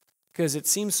Testament because it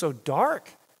seems so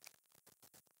dark.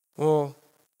 Well,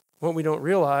 what we don't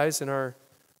realize in our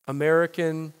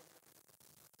American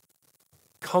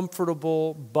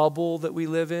comfortable bubble that we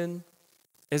live in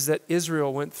is that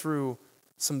Israel went through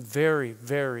some very,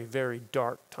 very, very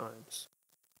dark times.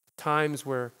 Times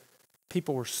where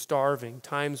people were starving,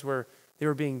 times where they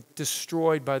were being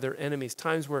destroyed by their enemies,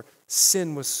 times where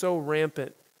sin was so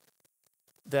rampant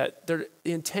that the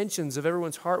intentions of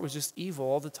everyone's heart was just evil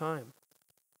all the time.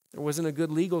 There wasn't a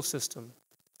good legal system.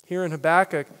 Here in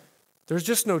Habakkuk, there's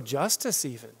just no justice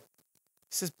even.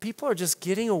 He says, people are just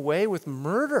getting away with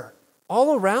murder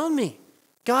all around me.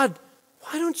 God,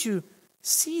 why don't you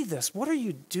see this? What are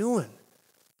you doing?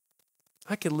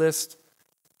 I could list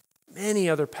many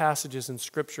other passages in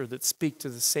Scripture that speak to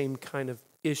the same kind of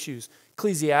issues.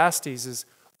 Ecclesiastes is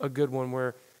a good one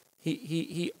where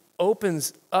he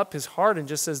opens up his heart and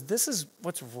just says, this is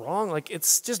what's wrong. Like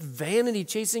it's just vanity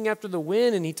chasing after the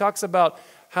wind. And he talks about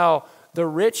how the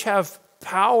rich have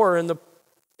power and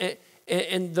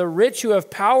the rich who have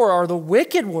power are the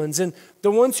wicked ones, and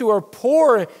the ones who are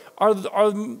poor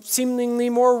are seemingly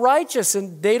more righteous,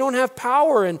 and they don't have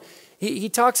power. And he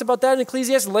talks about that in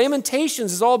Ecclesiastes.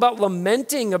 Lamentations is all about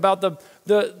lamenting about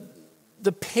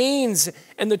the pains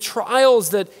and the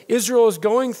trials that Israel is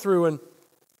going through. And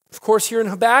of course, here in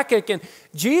Habakkuk and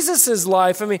Jesus'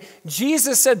 life,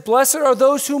 Jesus said, blessed are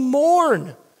those who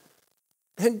mourn.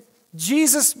 And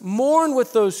Jesus mourned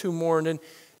with those who mourned. And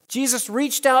Jesus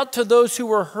reached out to those who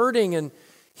were hurting, and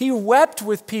he wept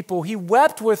with people. He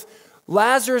wept with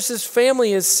Lazarus'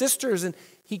 family, his sisters, and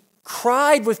he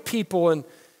cried with people. And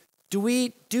do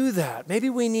we do that? Maybe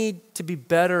we need to be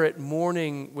better at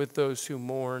mourning with those who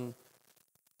mourn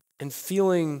and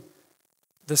feeling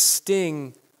the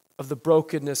sting of the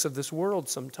brokenness of this world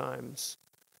sometimes.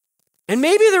 And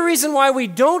maybe the reason why we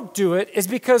don't do it is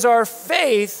because our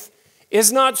faith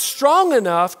is not strong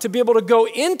enough to be able to go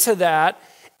into that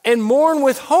and mourn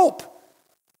with hope.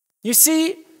 You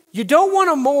see, you don't want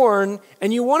to mourn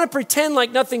and you want to pretend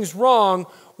like nothing's wrong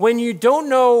when you don't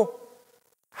know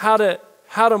how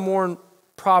to mourn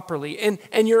properly.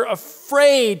 And you're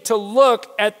afraid to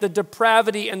look at the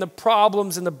depravity and the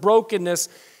problems and the brokenness.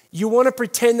 You want to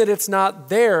pretend that it's not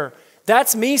there.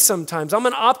 That's me sometimes. I'm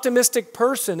an optimistic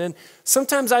person, and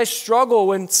sometimes I struggle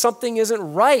when something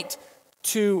isn't right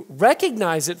to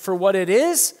recognize it for what it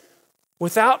is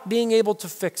without being able to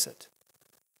fix it.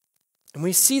 And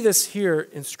we see this here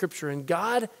in Scripture, and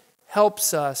God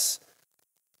helps us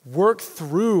work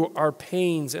through our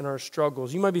pains and our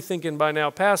struggles. You might be thinking by now,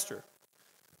 Pastor,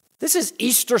 this is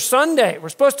Easter Sunday. We're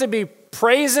supposed to be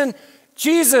praising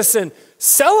Jesus and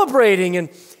celebrating. And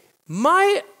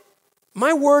my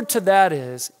word to that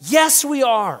is, yes, we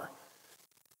are.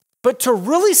 But to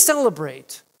really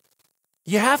celebrate,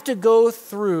 you have to go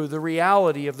through the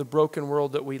reality of the broken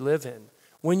world that we live in.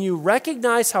 When you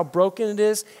recognize how broken it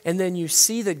is, and then you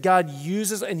see that God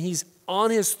uses, and he's on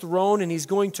his throne, and he's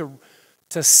going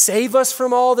to save us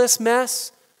from all this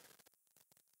mess,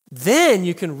 then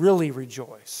you can really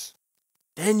rejoice.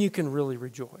 Then you can really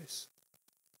rejoice.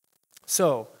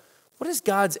 So, what is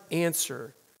God's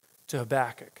answer to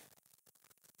Habakkuk?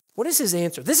 What is his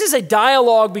answer? This is a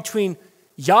dialogue between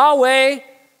Yahweh,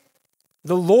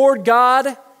 the Lord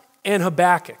God, and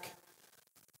Habakkuk.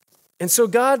 And so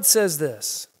God says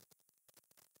this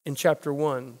in chapter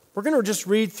 1. We're going to just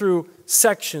read through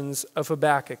sections of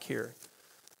Habakkuk here.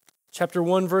 Chapter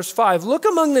 1, verse 5. Look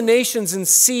among the nations and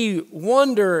see,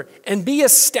 wonder, and be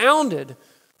astounded,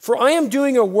 for I am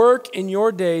doing a work in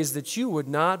your days that you would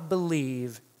not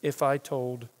believe if I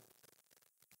told.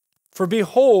 For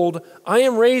behold, I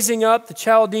am raising up the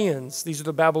Chaldeans, these are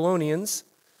the Babylonians,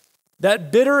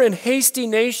 that bitter and hasty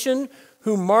nation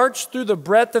who march through the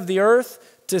breadth of the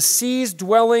earth to seize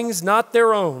dwellings not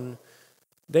their own.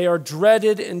 They are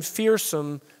dreaded and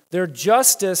fearsome. Their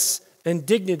justice and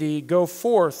dignity go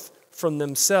forth from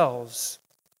themselves.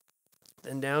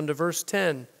 Then down to verse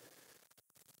 10.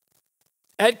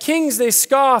 At kings they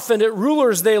scoff, and at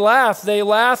rulers they laugh. They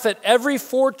laugh at every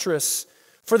fortress,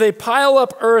 for they pile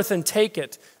up earth and take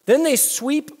it. Then they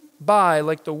sweep by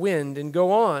like the wind and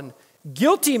go on.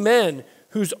 Guilty men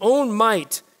whose own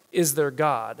might is their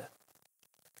God.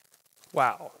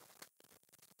 Wow.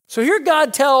 So here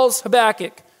God tells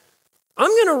Habakkuk, I'm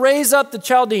going to raise up the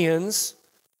Chaldeans,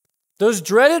 those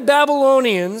dreaded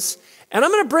Babylonians, and I'm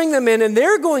going to bring them in, and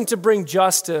they're going to bring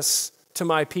justice to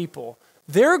my people.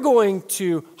 They're going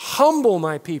to humble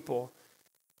my people,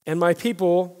 and my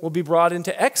people will be brought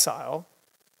into exile.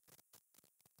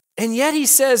 And yet he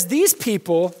says these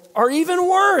people are even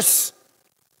worse.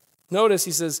 Notice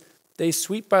he says, they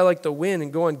sweep by like the wind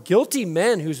and go on. Guilty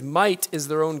men whose might is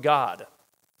their own God.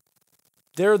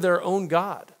 They're their own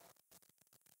God.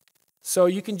 So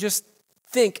you can just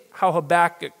think how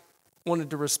Habakkuk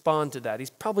wanted to respond to that. He's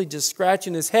probably just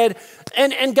scratching his head.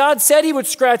 And God said he would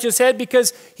scratch his head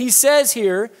because he says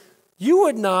here, you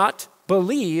would not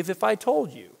believe if I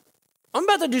told you. I'm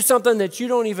about to do something that you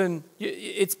don't even,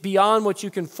 it's beyond what you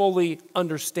can fully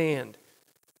understand.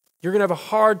 You're going to have a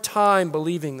hard time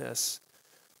believing this.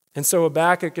 And so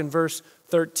Habakkuk in verse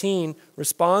 13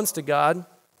 responds to God,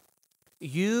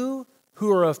 you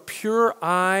who are of pure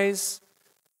eyes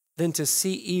than to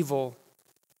see evil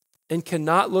and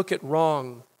cannot look at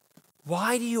wrong,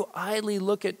 why do you idly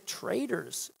look at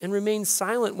traitors and remain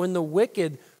silent when the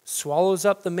wicked swallows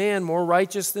up the man more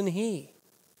righteous than he?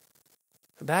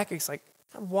 Habakkuk's like,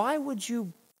 why would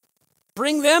you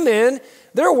bring them in?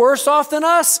 They're worse off than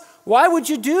us. Why would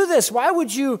you do this? Why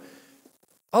would you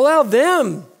allow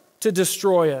them to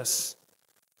destroy us?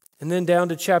 And then down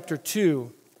to chapter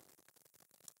 2,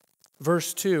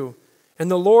 verse 2.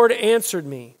 And the Lord answered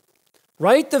me,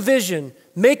 write the vision,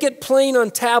 make it plain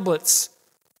on tablets.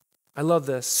 I love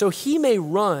this. So he may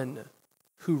run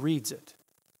who reads it.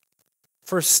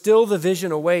 For still the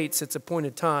vision awaits its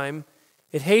appointed time.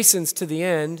 It hastens to the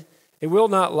end. It will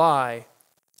not lie.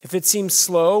 If it seems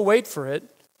slow, wait for it.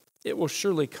 It will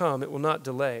surely come. It will not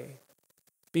delay.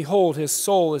 Behold, his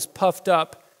soul is puffed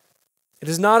up. It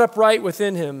is not upright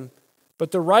within him,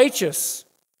 but the righteous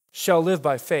shall live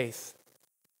by faith.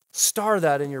 Star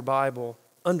that in your Bible.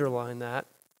 Underline that.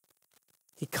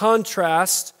 He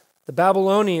contrasts the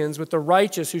Babylonians with the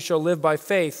righteous who shall live by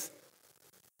faith.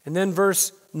 And then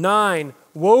verse 9,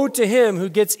 woe to him who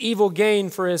gets evil gain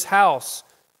for his house.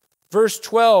 Verse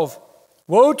 12,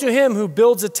 woe to him who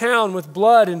builds a town with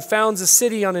blood and founds a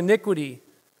city on iniquity.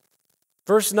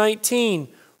 Verse 19,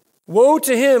 woe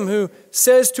to him who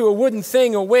says to a wooden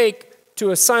thing, awake,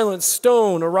 to a silent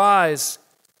stone, arise.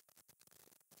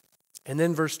 And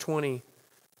then verse 20,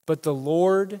 but the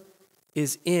Lord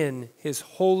is in his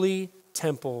holy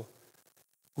temple.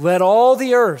 Let all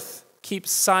the earth keep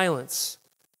silence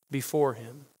before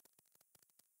him.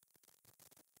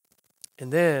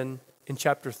 And then in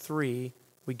chapter 3,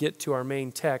 we get to our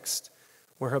main text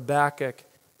where Habakkuk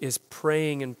is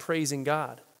praying and praising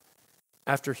God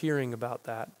after hearing about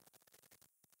that.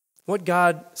 What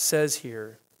God says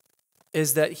here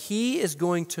is that he is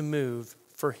going to move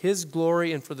for his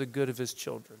glory and for the good of his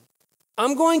children.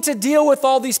 I'm going to deal with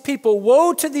all these people.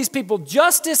 Woe to these people.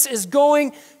 Justice is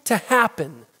going to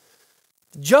happen.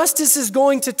 Justice is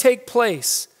going to take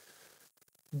place.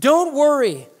 Don't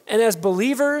worry. And as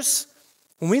believers,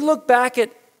 when we look back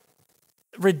at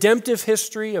redemptive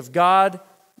history of God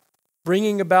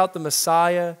bringing about the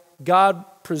Messiah, God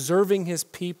preserving his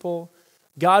people,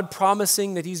 God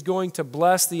promising that he's going to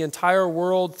bless the entire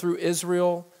world through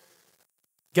Israel,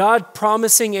 God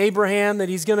promising Abraham that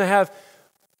he's going to have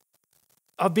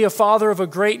be a father of a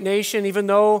great nation, even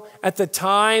though at the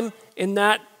time, in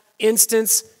that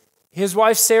instance, his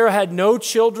wife Sarah had no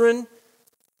children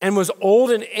and was old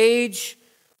in age.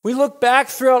 We look back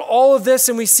throughout all of this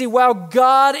and we see, wow,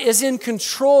 God is in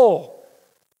control.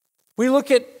 We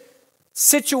look at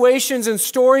situations and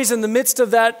stories in the midst of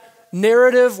that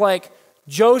narrative, like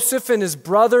Joseph and his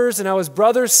brothers, and how his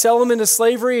brothers sell him into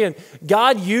slavery, and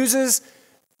God uses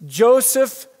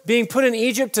Joseph being put in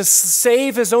Egypt to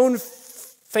save his own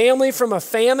family from a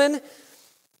famine.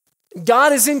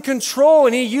 God is in control,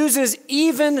 and he uses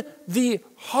even the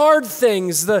hard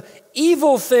things, the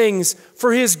evil things,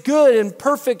 for his good and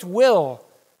perfect will.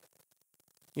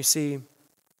 You see,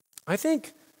 I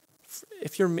think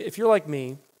if you're like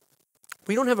me,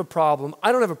 we don't have a problem.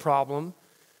 I don't have a problem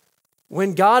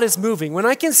when God is moving. When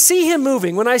I can see him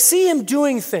moving, when I see him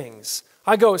doing things,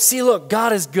 I go, see, look,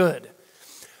 God is good.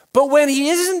 But when he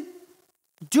isn't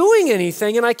doing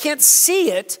anything and I can't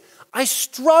see it, I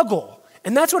struggle.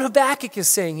 And that's what Habakkuk is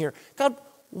saying here. God,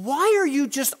 why are you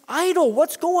just idle?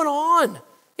 What's going on?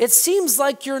 It seems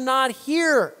like you're not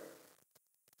here.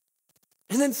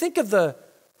 And then think of the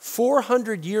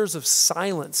 400 years of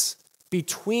silence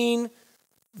between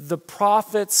the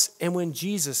prophets and when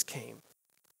Jesus came.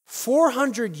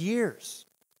 400 years.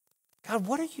 God,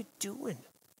 what are you doing?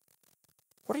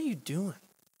 What are you doing?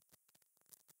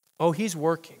 Oh, he's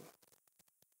working.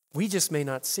 We just may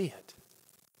not see it.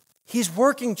 He's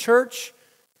working, church.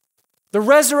 The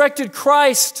resurrected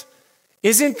Christ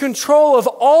is in control of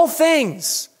all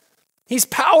things. He's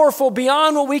powerful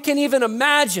beyond what we can even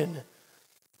imagine.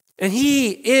 And he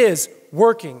is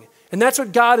working. And that's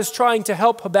what God is trying to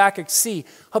help Habakkuk see.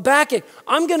 Habakkuk,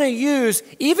 I'm going to use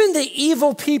even the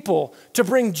evil people to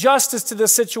bring justice to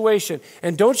this situation.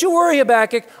 And don't you worry,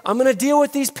 Habakkuk, I'm going to deal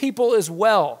with these people as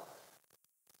well.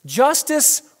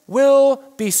 Justice will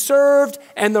be served,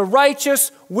 and the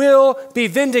righteous will be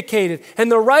vindicated.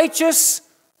 And the righteous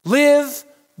live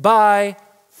by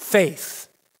faith.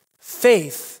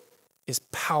 Faith is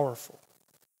powerful.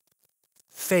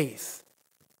 Faith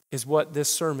is what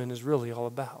this sermon is really all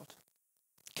about.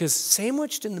 Because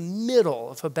sandwiched in the middle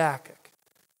of Habakkuk,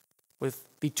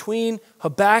 between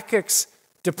Habakkuk's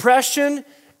depression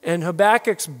and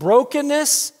Habakkuk's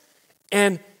brokenness,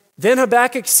 and then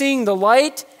Habakkuk seeing the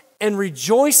light and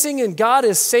rejoicing in God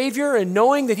as Savior and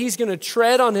knowing that he's going to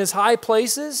tread on his high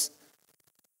places,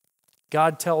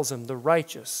 God tells him, the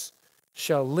righteous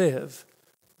shall live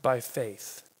by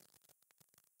faith.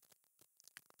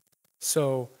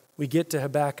 So we get to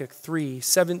Habakkuk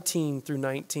 3:17 through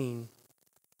 19.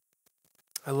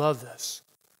 I love this.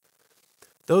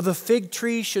 Though the fig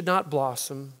tree should not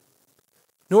blossom,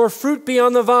 nor fruit be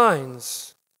on the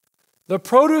vines, the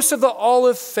produce of the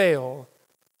olive fail,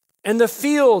 and the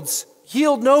fields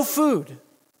yield no food,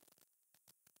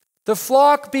 the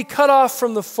flock be cut off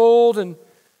from the fold, and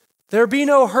there be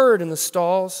no herd in the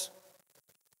stalls,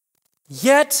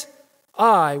 yet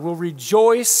I will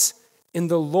rejoice in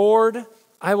the Lord.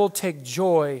 I will take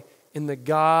joy in the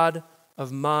God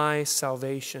of my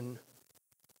salvation.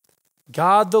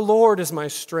 God the Lord is my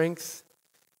strength.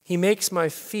 He makes my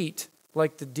feet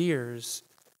like the deer's.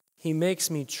 He makes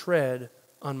me tread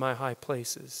on my high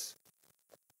places.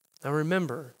 Now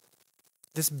remember,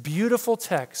 this beautiful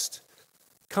text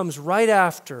comes right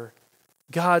after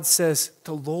God says,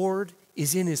 the Lord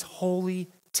is in his holy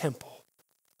temple.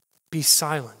 Be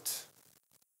silent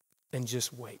and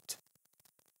just wait.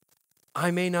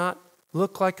 I may not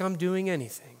look like I'm doing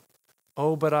anything.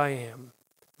 Oh, but I am.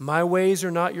 My ways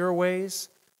are not your ways.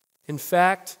 In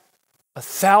fact,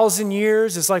 1,000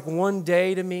 years is like one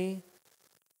day to me.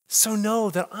 So know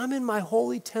that I'm in my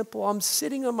holy temple. I'm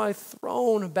sitting on my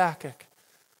throne, Habakkuk.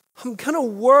 I'm going to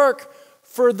work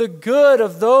for the good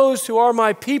of those who are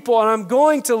my people, and I'm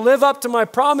going to live up to my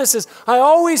promises. I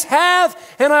always have,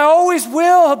 and I always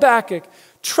will, Habakkuk.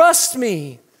 Trust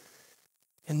me.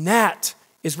 And that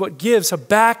is what gives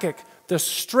Habakkuk the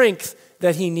strength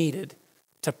that he needed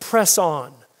to press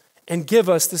on and give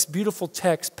us this beautiful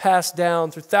text passed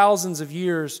down through thousands of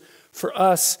years for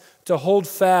us to hold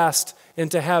fast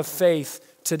and to have faith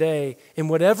today in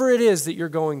whatever it is that you're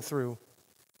going through.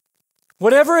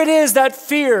 Whatever it is, that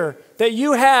fear that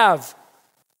you have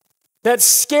that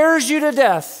scares you to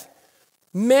death,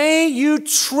 may you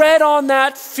tread on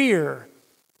that fear.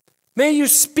 May you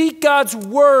speak God's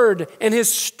word and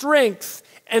his strength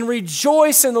and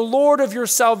rejoice in the Lord of your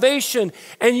salvation,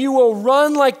 and you will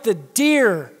run like the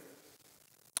deer.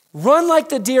 Run like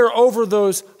the deer over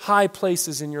those high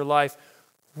places in your life.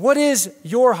 What is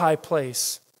your high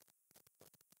place?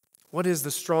 What is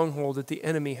the stronghold that the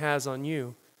enemy has on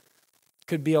you?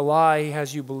 Could be a lie he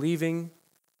has you believing.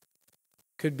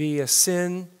 Could be a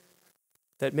sin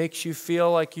that makes you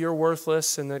feel like you're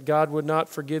worthless and that God would not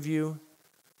forgive you.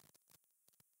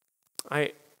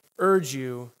 I urge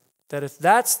you that if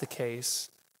that's the case,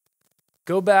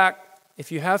 go back.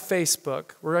 If you have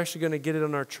Facebook, we're actually going to get it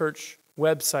on our church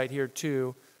website here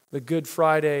too, the Good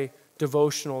Friday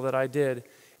devotional that I did.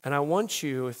 And I want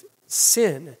you, if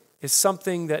sin is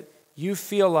something that you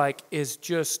feel like is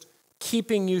just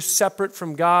keeping you separate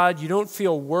from God, you don't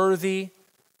feel worthy,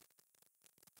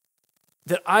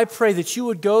 that I pray that you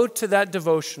would go to that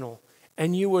devotional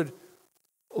and you would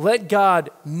let God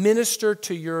minister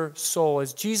to your soul.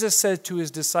 As Jesus said to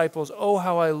his disciples, oh,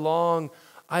 how I long,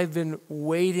 I've been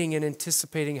waiting and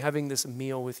anticipating having this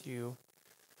meal with you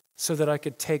so that I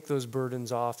could take those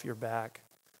burdens off your back.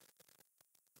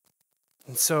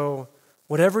 And so,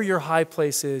 whatever your high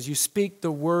place is, you speak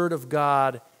the word of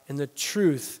God and the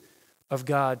truth of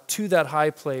God to that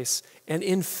high place. And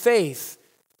in faith,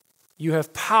 you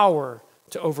have power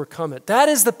to overcome it. That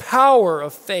is the power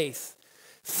of faith.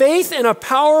 Faith in a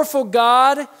powerful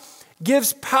God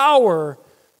gives power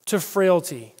to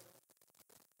frailty.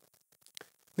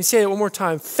 Let me say it one more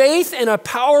time. Faith in a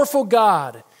powerful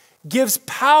God gives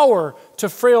power to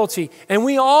frailty. And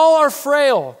we all are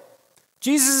frail.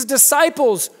 Jesus'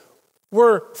 disciples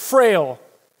were frail.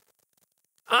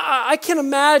 I can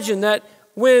imagine that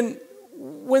when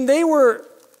they were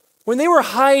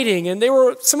hiding, and they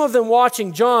were, some of them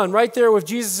watching John right there with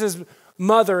Jesus'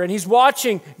 mother, and he's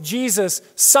watching Jesus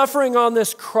suffering on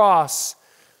this cross,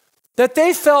 that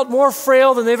they felt more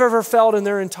frail than they've ever felt in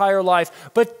their entire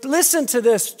life. But listen to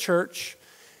this, church.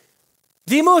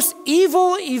 The most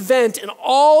evil event in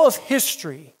all of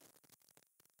history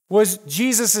was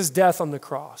Jesus' death on the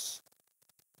cross.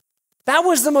 That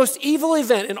was the most evil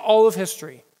event in all of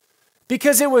history,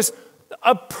 because it was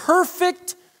a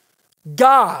perfect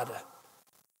God,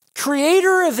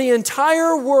 creator of the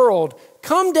entire world,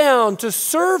 come down to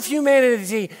serve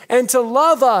humanity and to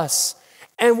love us.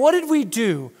 And what did we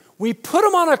do? We put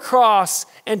him on a cross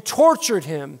and tortured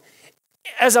him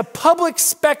as a public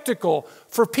spectacle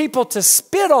for people to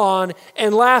spit on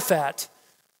and laugh at.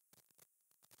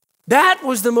 That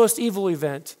was the most evil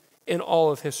event in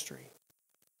all of history.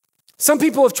 Some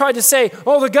people have tried to say,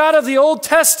 oh, the God of the Old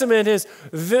Testament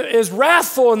is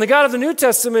wrathful and the God of the New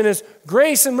Testament is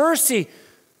grace and mercy.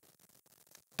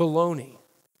 Baloney.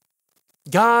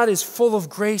 God is full of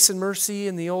grace and mercy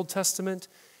in the Old Testament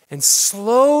and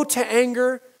slow to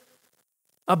anger,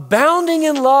 abounding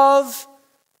in love,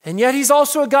 and yet he's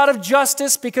also a God of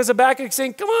justice, because Habakkuk is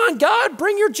saying, come on, God,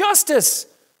 bring your justice.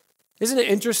 Isn't it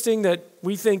interesting that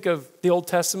we think of the Old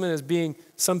Testament as being,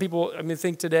 some people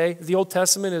think today, the Old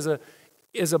Testament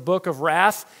is a book of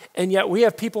wrath, and yet we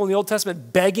have people in the Old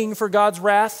Testament begging for God's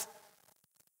wrath.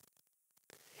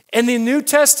 And the New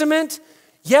Testament,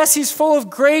 yes, he's full of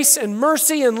grace and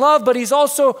mercy and love, but he's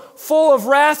also full of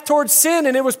wrath towards sin,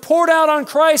 and it was poured out on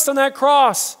Christ on that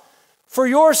cross for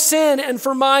your sin and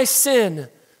for my sin.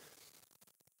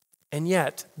 And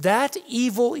yet, that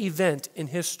evil event in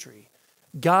history,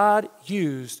 God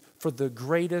used for the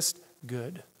greatest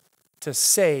good, to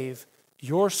save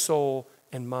your soul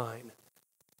and mine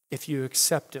if you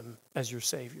accept him as your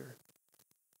Savior.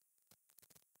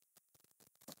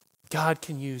 God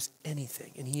can use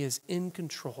anything, and he is in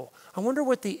control. I wonder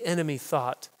what the enemy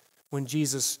thought when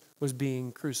Jesus was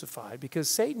being crucified, because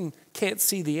Satan can't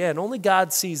see the end. Only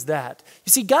God sees that. You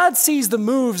see, God sees the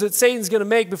moves that Satan's going to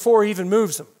make before he even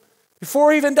moves them,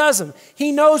 before he even does them.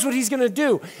 He knows what he's going to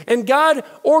do, and God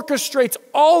orchestrates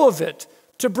all of it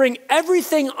to bring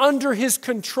everything under his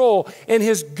control and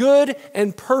his good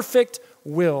and perfect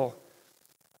will.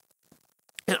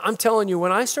 And I'm telling you,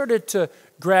 when I started to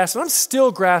grasp, and I'm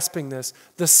still grasping this,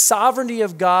 the sovereignty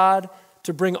of God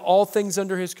to bring all things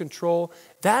under his control,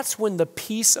 that's when the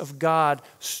peace of God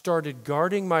started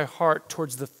guarding my heart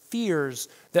towards the fears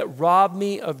that rob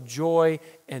me of joy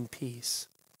and peace.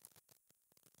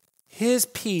 His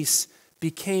peace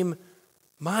became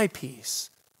my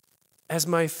peace as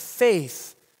my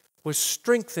faith was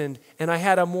strengthened and I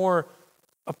had a more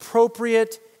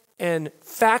appropriate and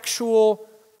factual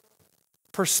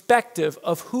perspective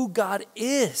of who God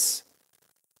is.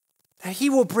 That he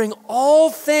will bring all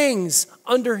things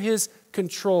under his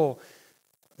control.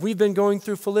 We've been going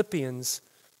through Philippians,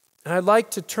 and I'd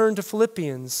like to turn to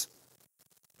Philippians.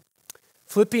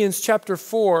 Philippians chapter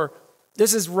 4,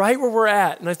 this is right where we're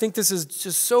at, and I think this is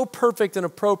just so perfect and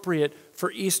appropriate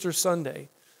for Easter Sunday.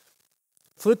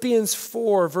 Philippians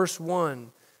 4, verse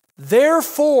 1.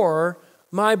 Therefore,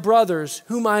 my brothers,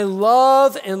 whom I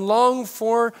love and long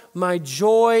for, my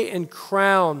joy and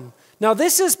crown. Now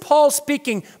this is Paul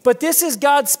speaking, but this is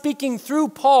God speaking through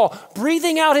Paul,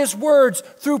 breathing out his words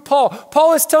through Paul.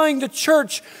 Paul is telling the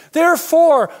church,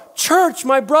 therefore, church,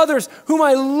 my brothers, whom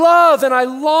I love and I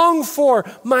long for,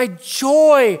 my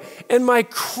joy and my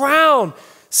crown,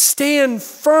 stand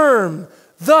firm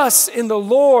thus in the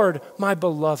Lord, my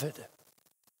beloved.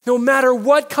 No matter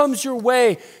what comes your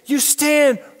way, you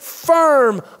stand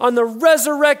firm on the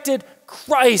resurrected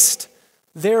Christ.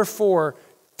 Therefore,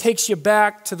 takes you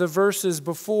back to the verses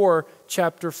before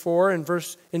chapter 4 and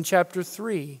in chapter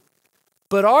 3.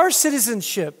 But our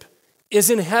citizenship is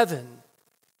in heaven,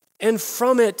 and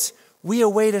from it we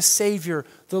await a Savior,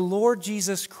 the Lord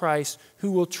Jesus Christ,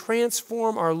 who will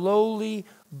transform our lowly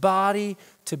body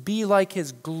to be like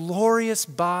his glorious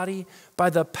body by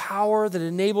the power that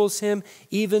enables him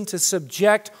even to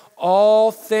subject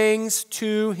all things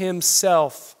to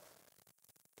himself.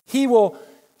 He will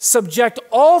subject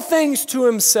all things to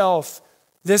himself,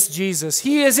 this Jesus.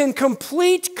 He is in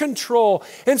complete control.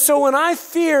 And so when I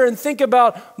fear and think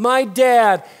about my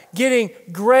dad getting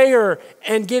grayer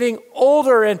and getting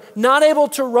older and not able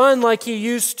to run like he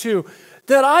used to,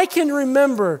 that I can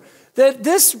remember that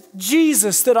this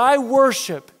Jesus that I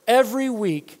worship every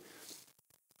week,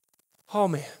 oh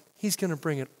man, he's going to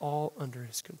bring it all under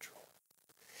his control.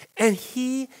 And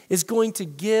he is going to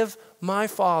give my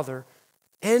Father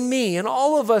and me and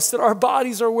all of us that our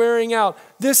bodies are wearing out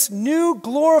this new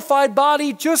glorified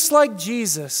body just like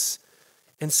Jesus.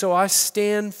 And so I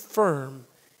stand firm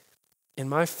in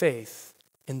my faith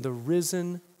in the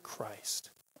risen Christ.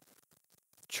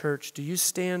 Church, do you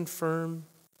stand firm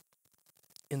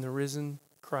in the risen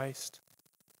Christ?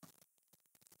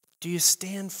 Do you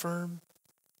stand firm?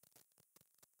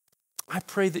 I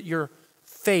pray that your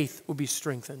faith will be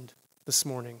strengthened this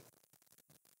morning.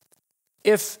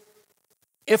 If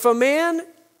a man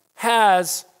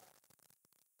has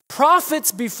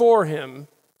prophets before him,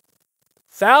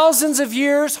 thousands of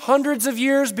years, hundreds of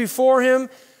years before him,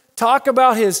 talk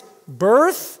about his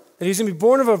birth, that he's going to be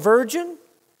born of a virgin,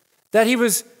 that he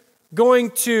was going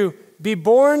to be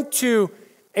born to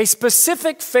a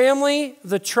specific family,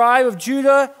 the tribe of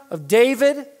Judah, of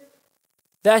David,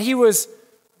 that he was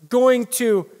going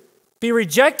to be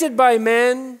rejected by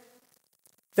men,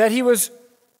 that he was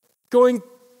going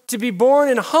to be born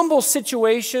in a humble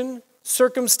situation,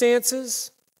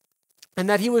 circumstances, and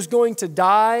that he was going to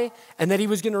die, and that he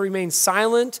was going to remain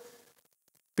silent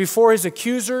before his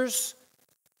accusers.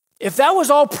 If that was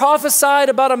all prophesied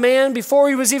about a man before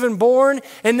he was even born,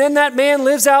 and then that man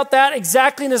lives out that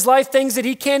exactly in his life, things that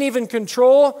he can't even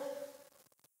control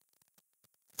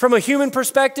from a human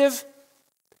perspective,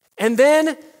 and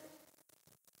then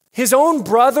his own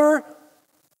brother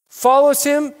follows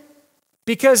him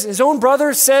because his own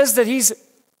brother says that he's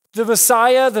the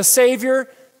Messiah, the Savior,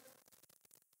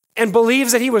 and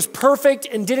believes that he was perfect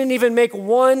and didn't even make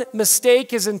one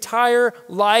mistake his entire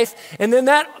life. And then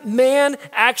that man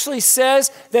actually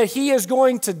says that he is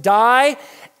going to die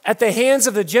at the hands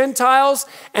of the Gentiles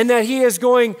and that he is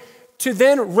going to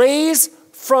then raise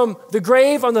from the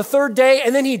grave on the third day.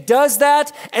 And then he does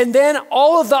that. And then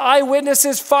all of the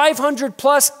eyewitnesses, 500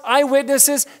 plus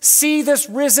eyewitnesses, see this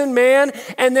risen man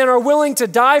and then are willing to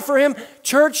die for him.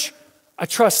 Church, I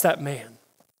trust that man.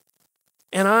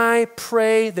 And I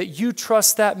pray that you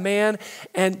trust that man,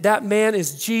 and that man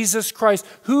is Jesus Christ.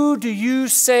 Who do you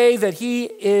say that he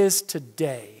is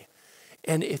today?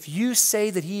 And if you say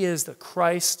that he is the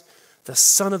Christ, the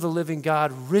Son of the living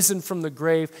God, risen from the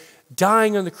grave,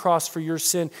 dying on the cross for your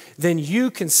sin, then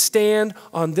you can stand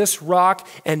on this rock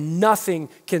and nothing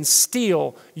can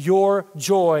steal your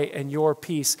joy and your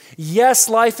peace. Yes,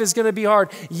 life is going to be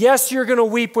hard. Yes, you're going to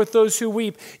weep with those who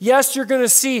weep. Yes, you're going to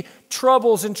see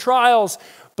troubles and trials,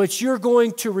 but you're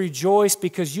going to rejoice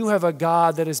because you have a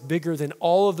God that is bigger than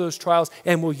all of those trials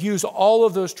and will use all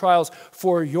of those trials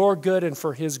for your good and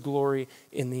for his glory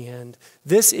in the end.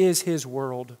 This is his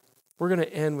world. We're going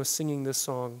to end with singing this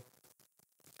song.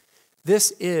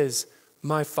 This is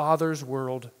my Father's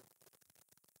world.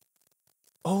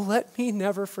 Oh, let me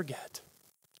never forget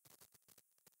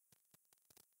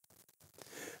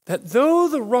that though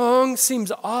the wrong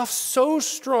seems off so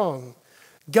strong,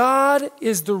 God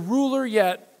is the ruler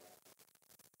yet.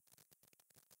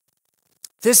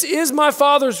 This is my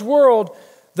Father's world.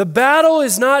 The battle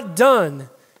is not done.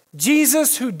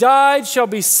 Jesus who died shall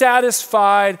be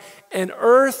satisfied, and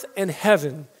earth and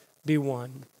heaven be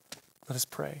one. Let us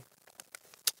pray.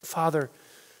 Father,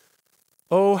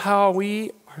 oh, how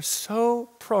we are so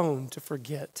prone to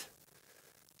forget,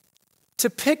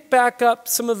 to pick back up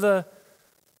some of the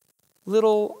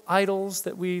little idols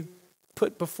that we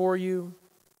put before you,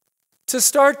 to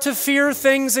start to fear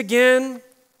things again.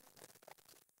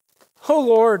 Oh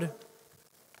Lord,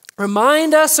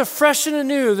 remind us afresh and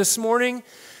anew this morning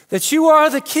that you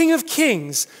are the King of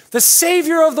Kings, the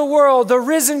Savior of the world, the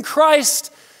risen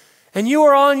Christ, and you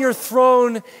are on your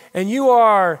throne, and you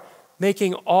are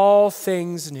making all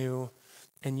things new,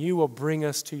 and you will bring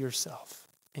us to yourself.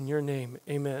 In your name,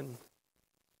 amen.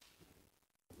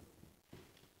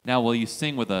 Now will you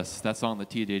sing with us that song that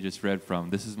TJ just read from,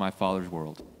 This is My Father's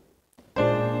World.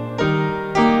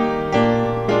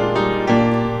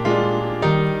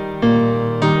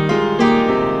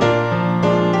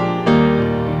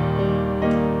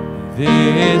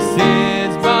 This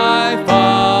is my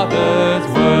Father's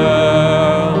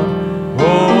world.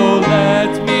 Oh,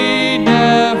 let me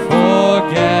never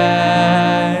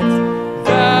forget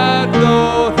that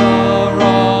though the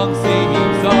wrong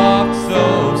seems oft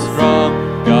so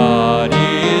strong, God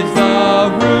is the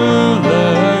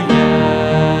ruler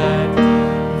yet.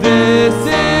 This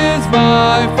is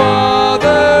my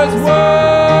Father's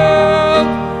world.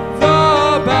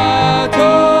 The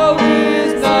battle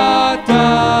is not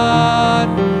done.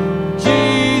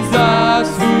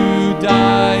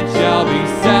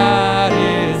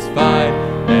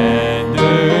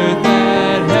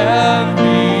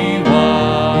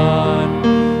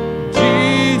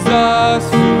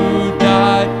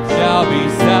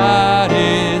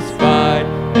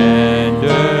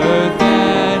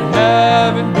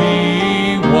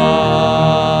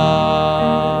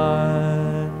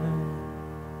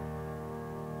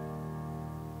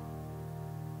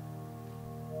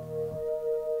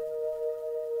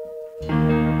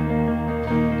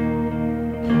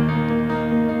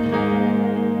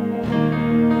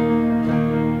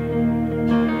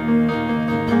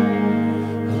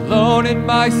 Alone in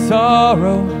my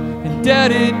sorrow and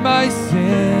dead in my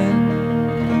sin,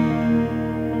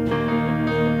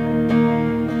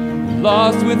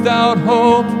 lost without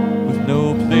hope, with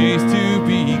no place to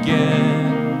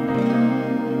begin.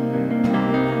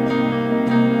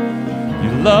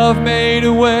 Your love made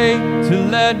a way to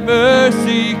let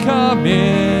mercy come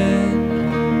in.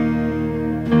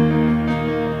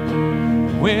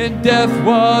 When death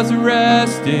was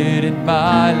arrested and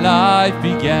my life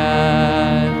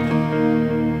began,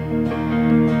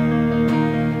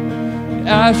 the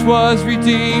ash was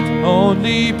redeemed,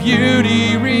 only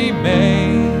beauty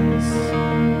remains.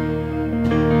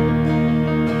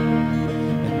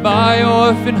 And my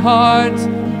orphan heart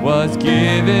was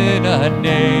given a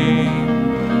name.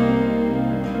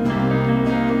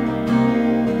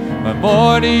 My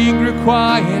mourning grew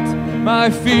quiet, my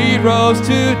feet rose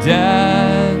to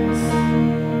dance.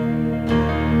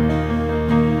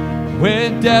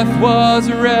 When death was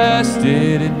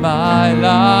arrested and my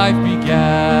life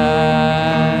began.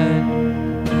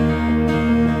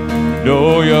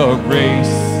 Know your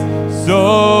grace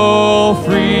so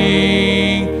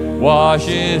free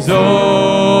washes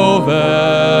over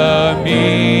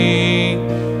me.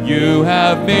 You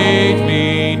have made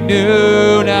me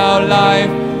new, now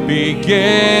life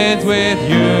begins with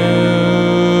you.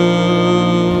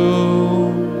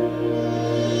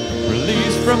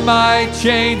 Released from my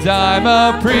chains, I'm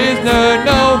a prisoner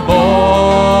no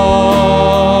more.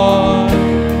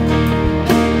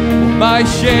 My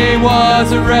shame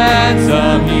was a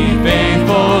ransom he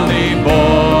faithfully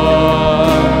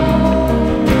bore.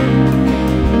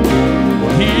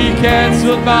 He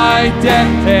canceled my debt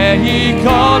and he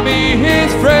called me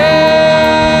his friend.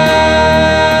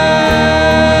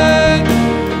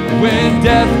 When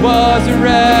death was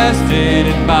arrested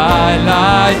and my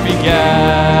life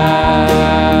began.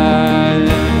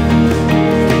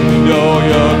 Know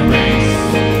your grace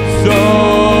so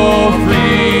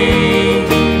free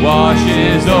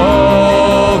washes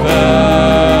over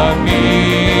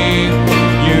me.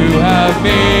 You have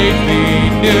made me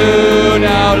new,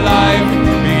 now life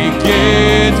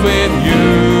begins with you.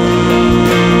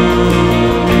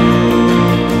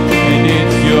 And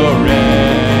it's your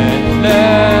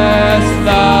endless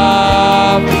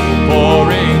love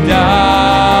pouring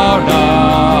down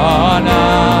on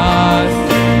us.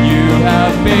 You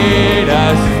have made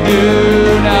us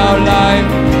new, now life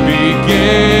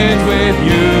begins with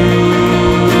you.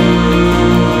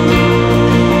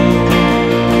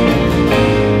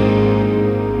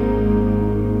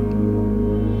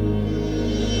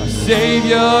 Our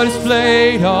Savior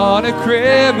displayed on a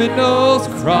criminal's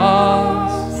cross.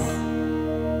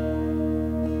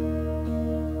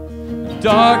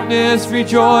 Darkness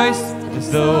rejoiced as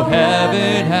though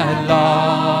heaven had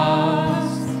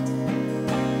lost.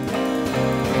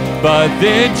 But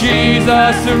then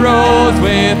Jesus arose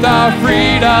with our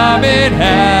freedom in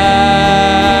hand.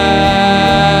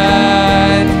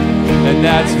 And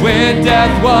that's when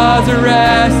death was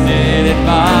arrested and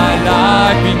my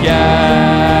life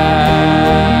began.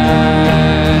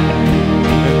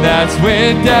 And that's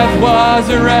when death was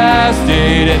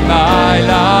arrested and my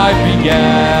life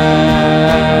began.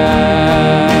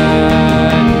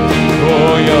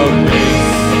 Oh, your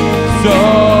grace so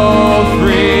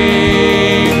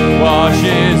free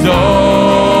washes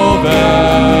over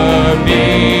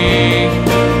me.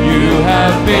 You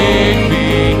have made me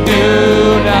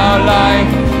new, now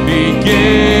life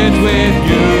begins with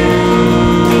you.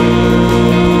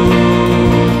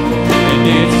 And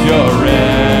it's your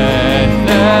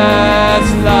endless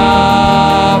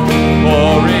love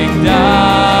pouring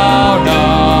down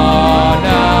on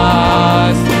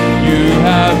us. You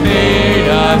have made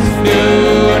us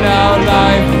new, now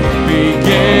life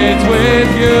begins with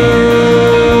you.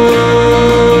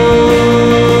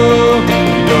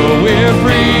 You know we're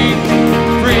free,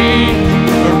 free,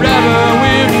 forever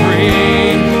we're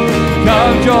free.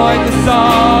 Come join the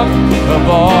song of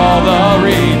all the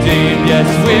redeemed. Yes,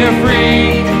 we're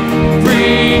free,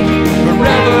 free,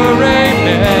 forever,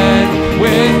 amen.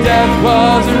 When death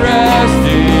was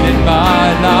arrested and my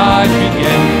life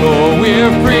began. Oh,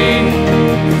 we're free,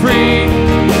 free,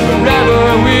 forever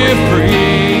we're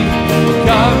free.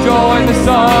 Come join the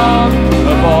song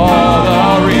of all the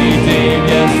redeemed.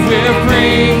 Yes, we're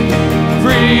free,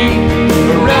 free,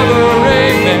 forever,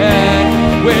 amen.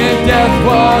 When death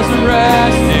was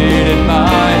arrested and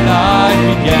my life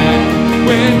began.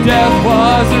 When death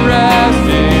was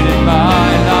arrested and my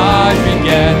life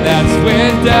began. That's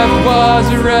when death was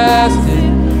arrested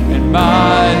and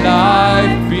my life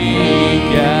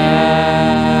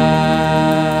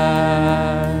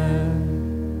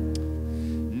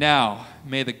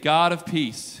may the God of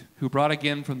peace, who brought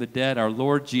again from the dead our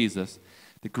Lord Jesus,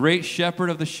 the great shepherd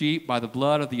of the sheep by the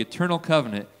blood of the eternal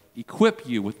covenant, equip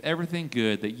you with everything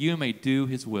good that you may do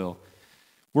his will,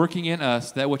 working in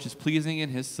us that which is pleasing in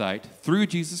his sight, through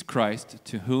Jesus Christ,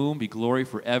 to whom be glory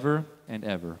forever and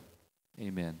ever.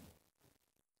 Amen.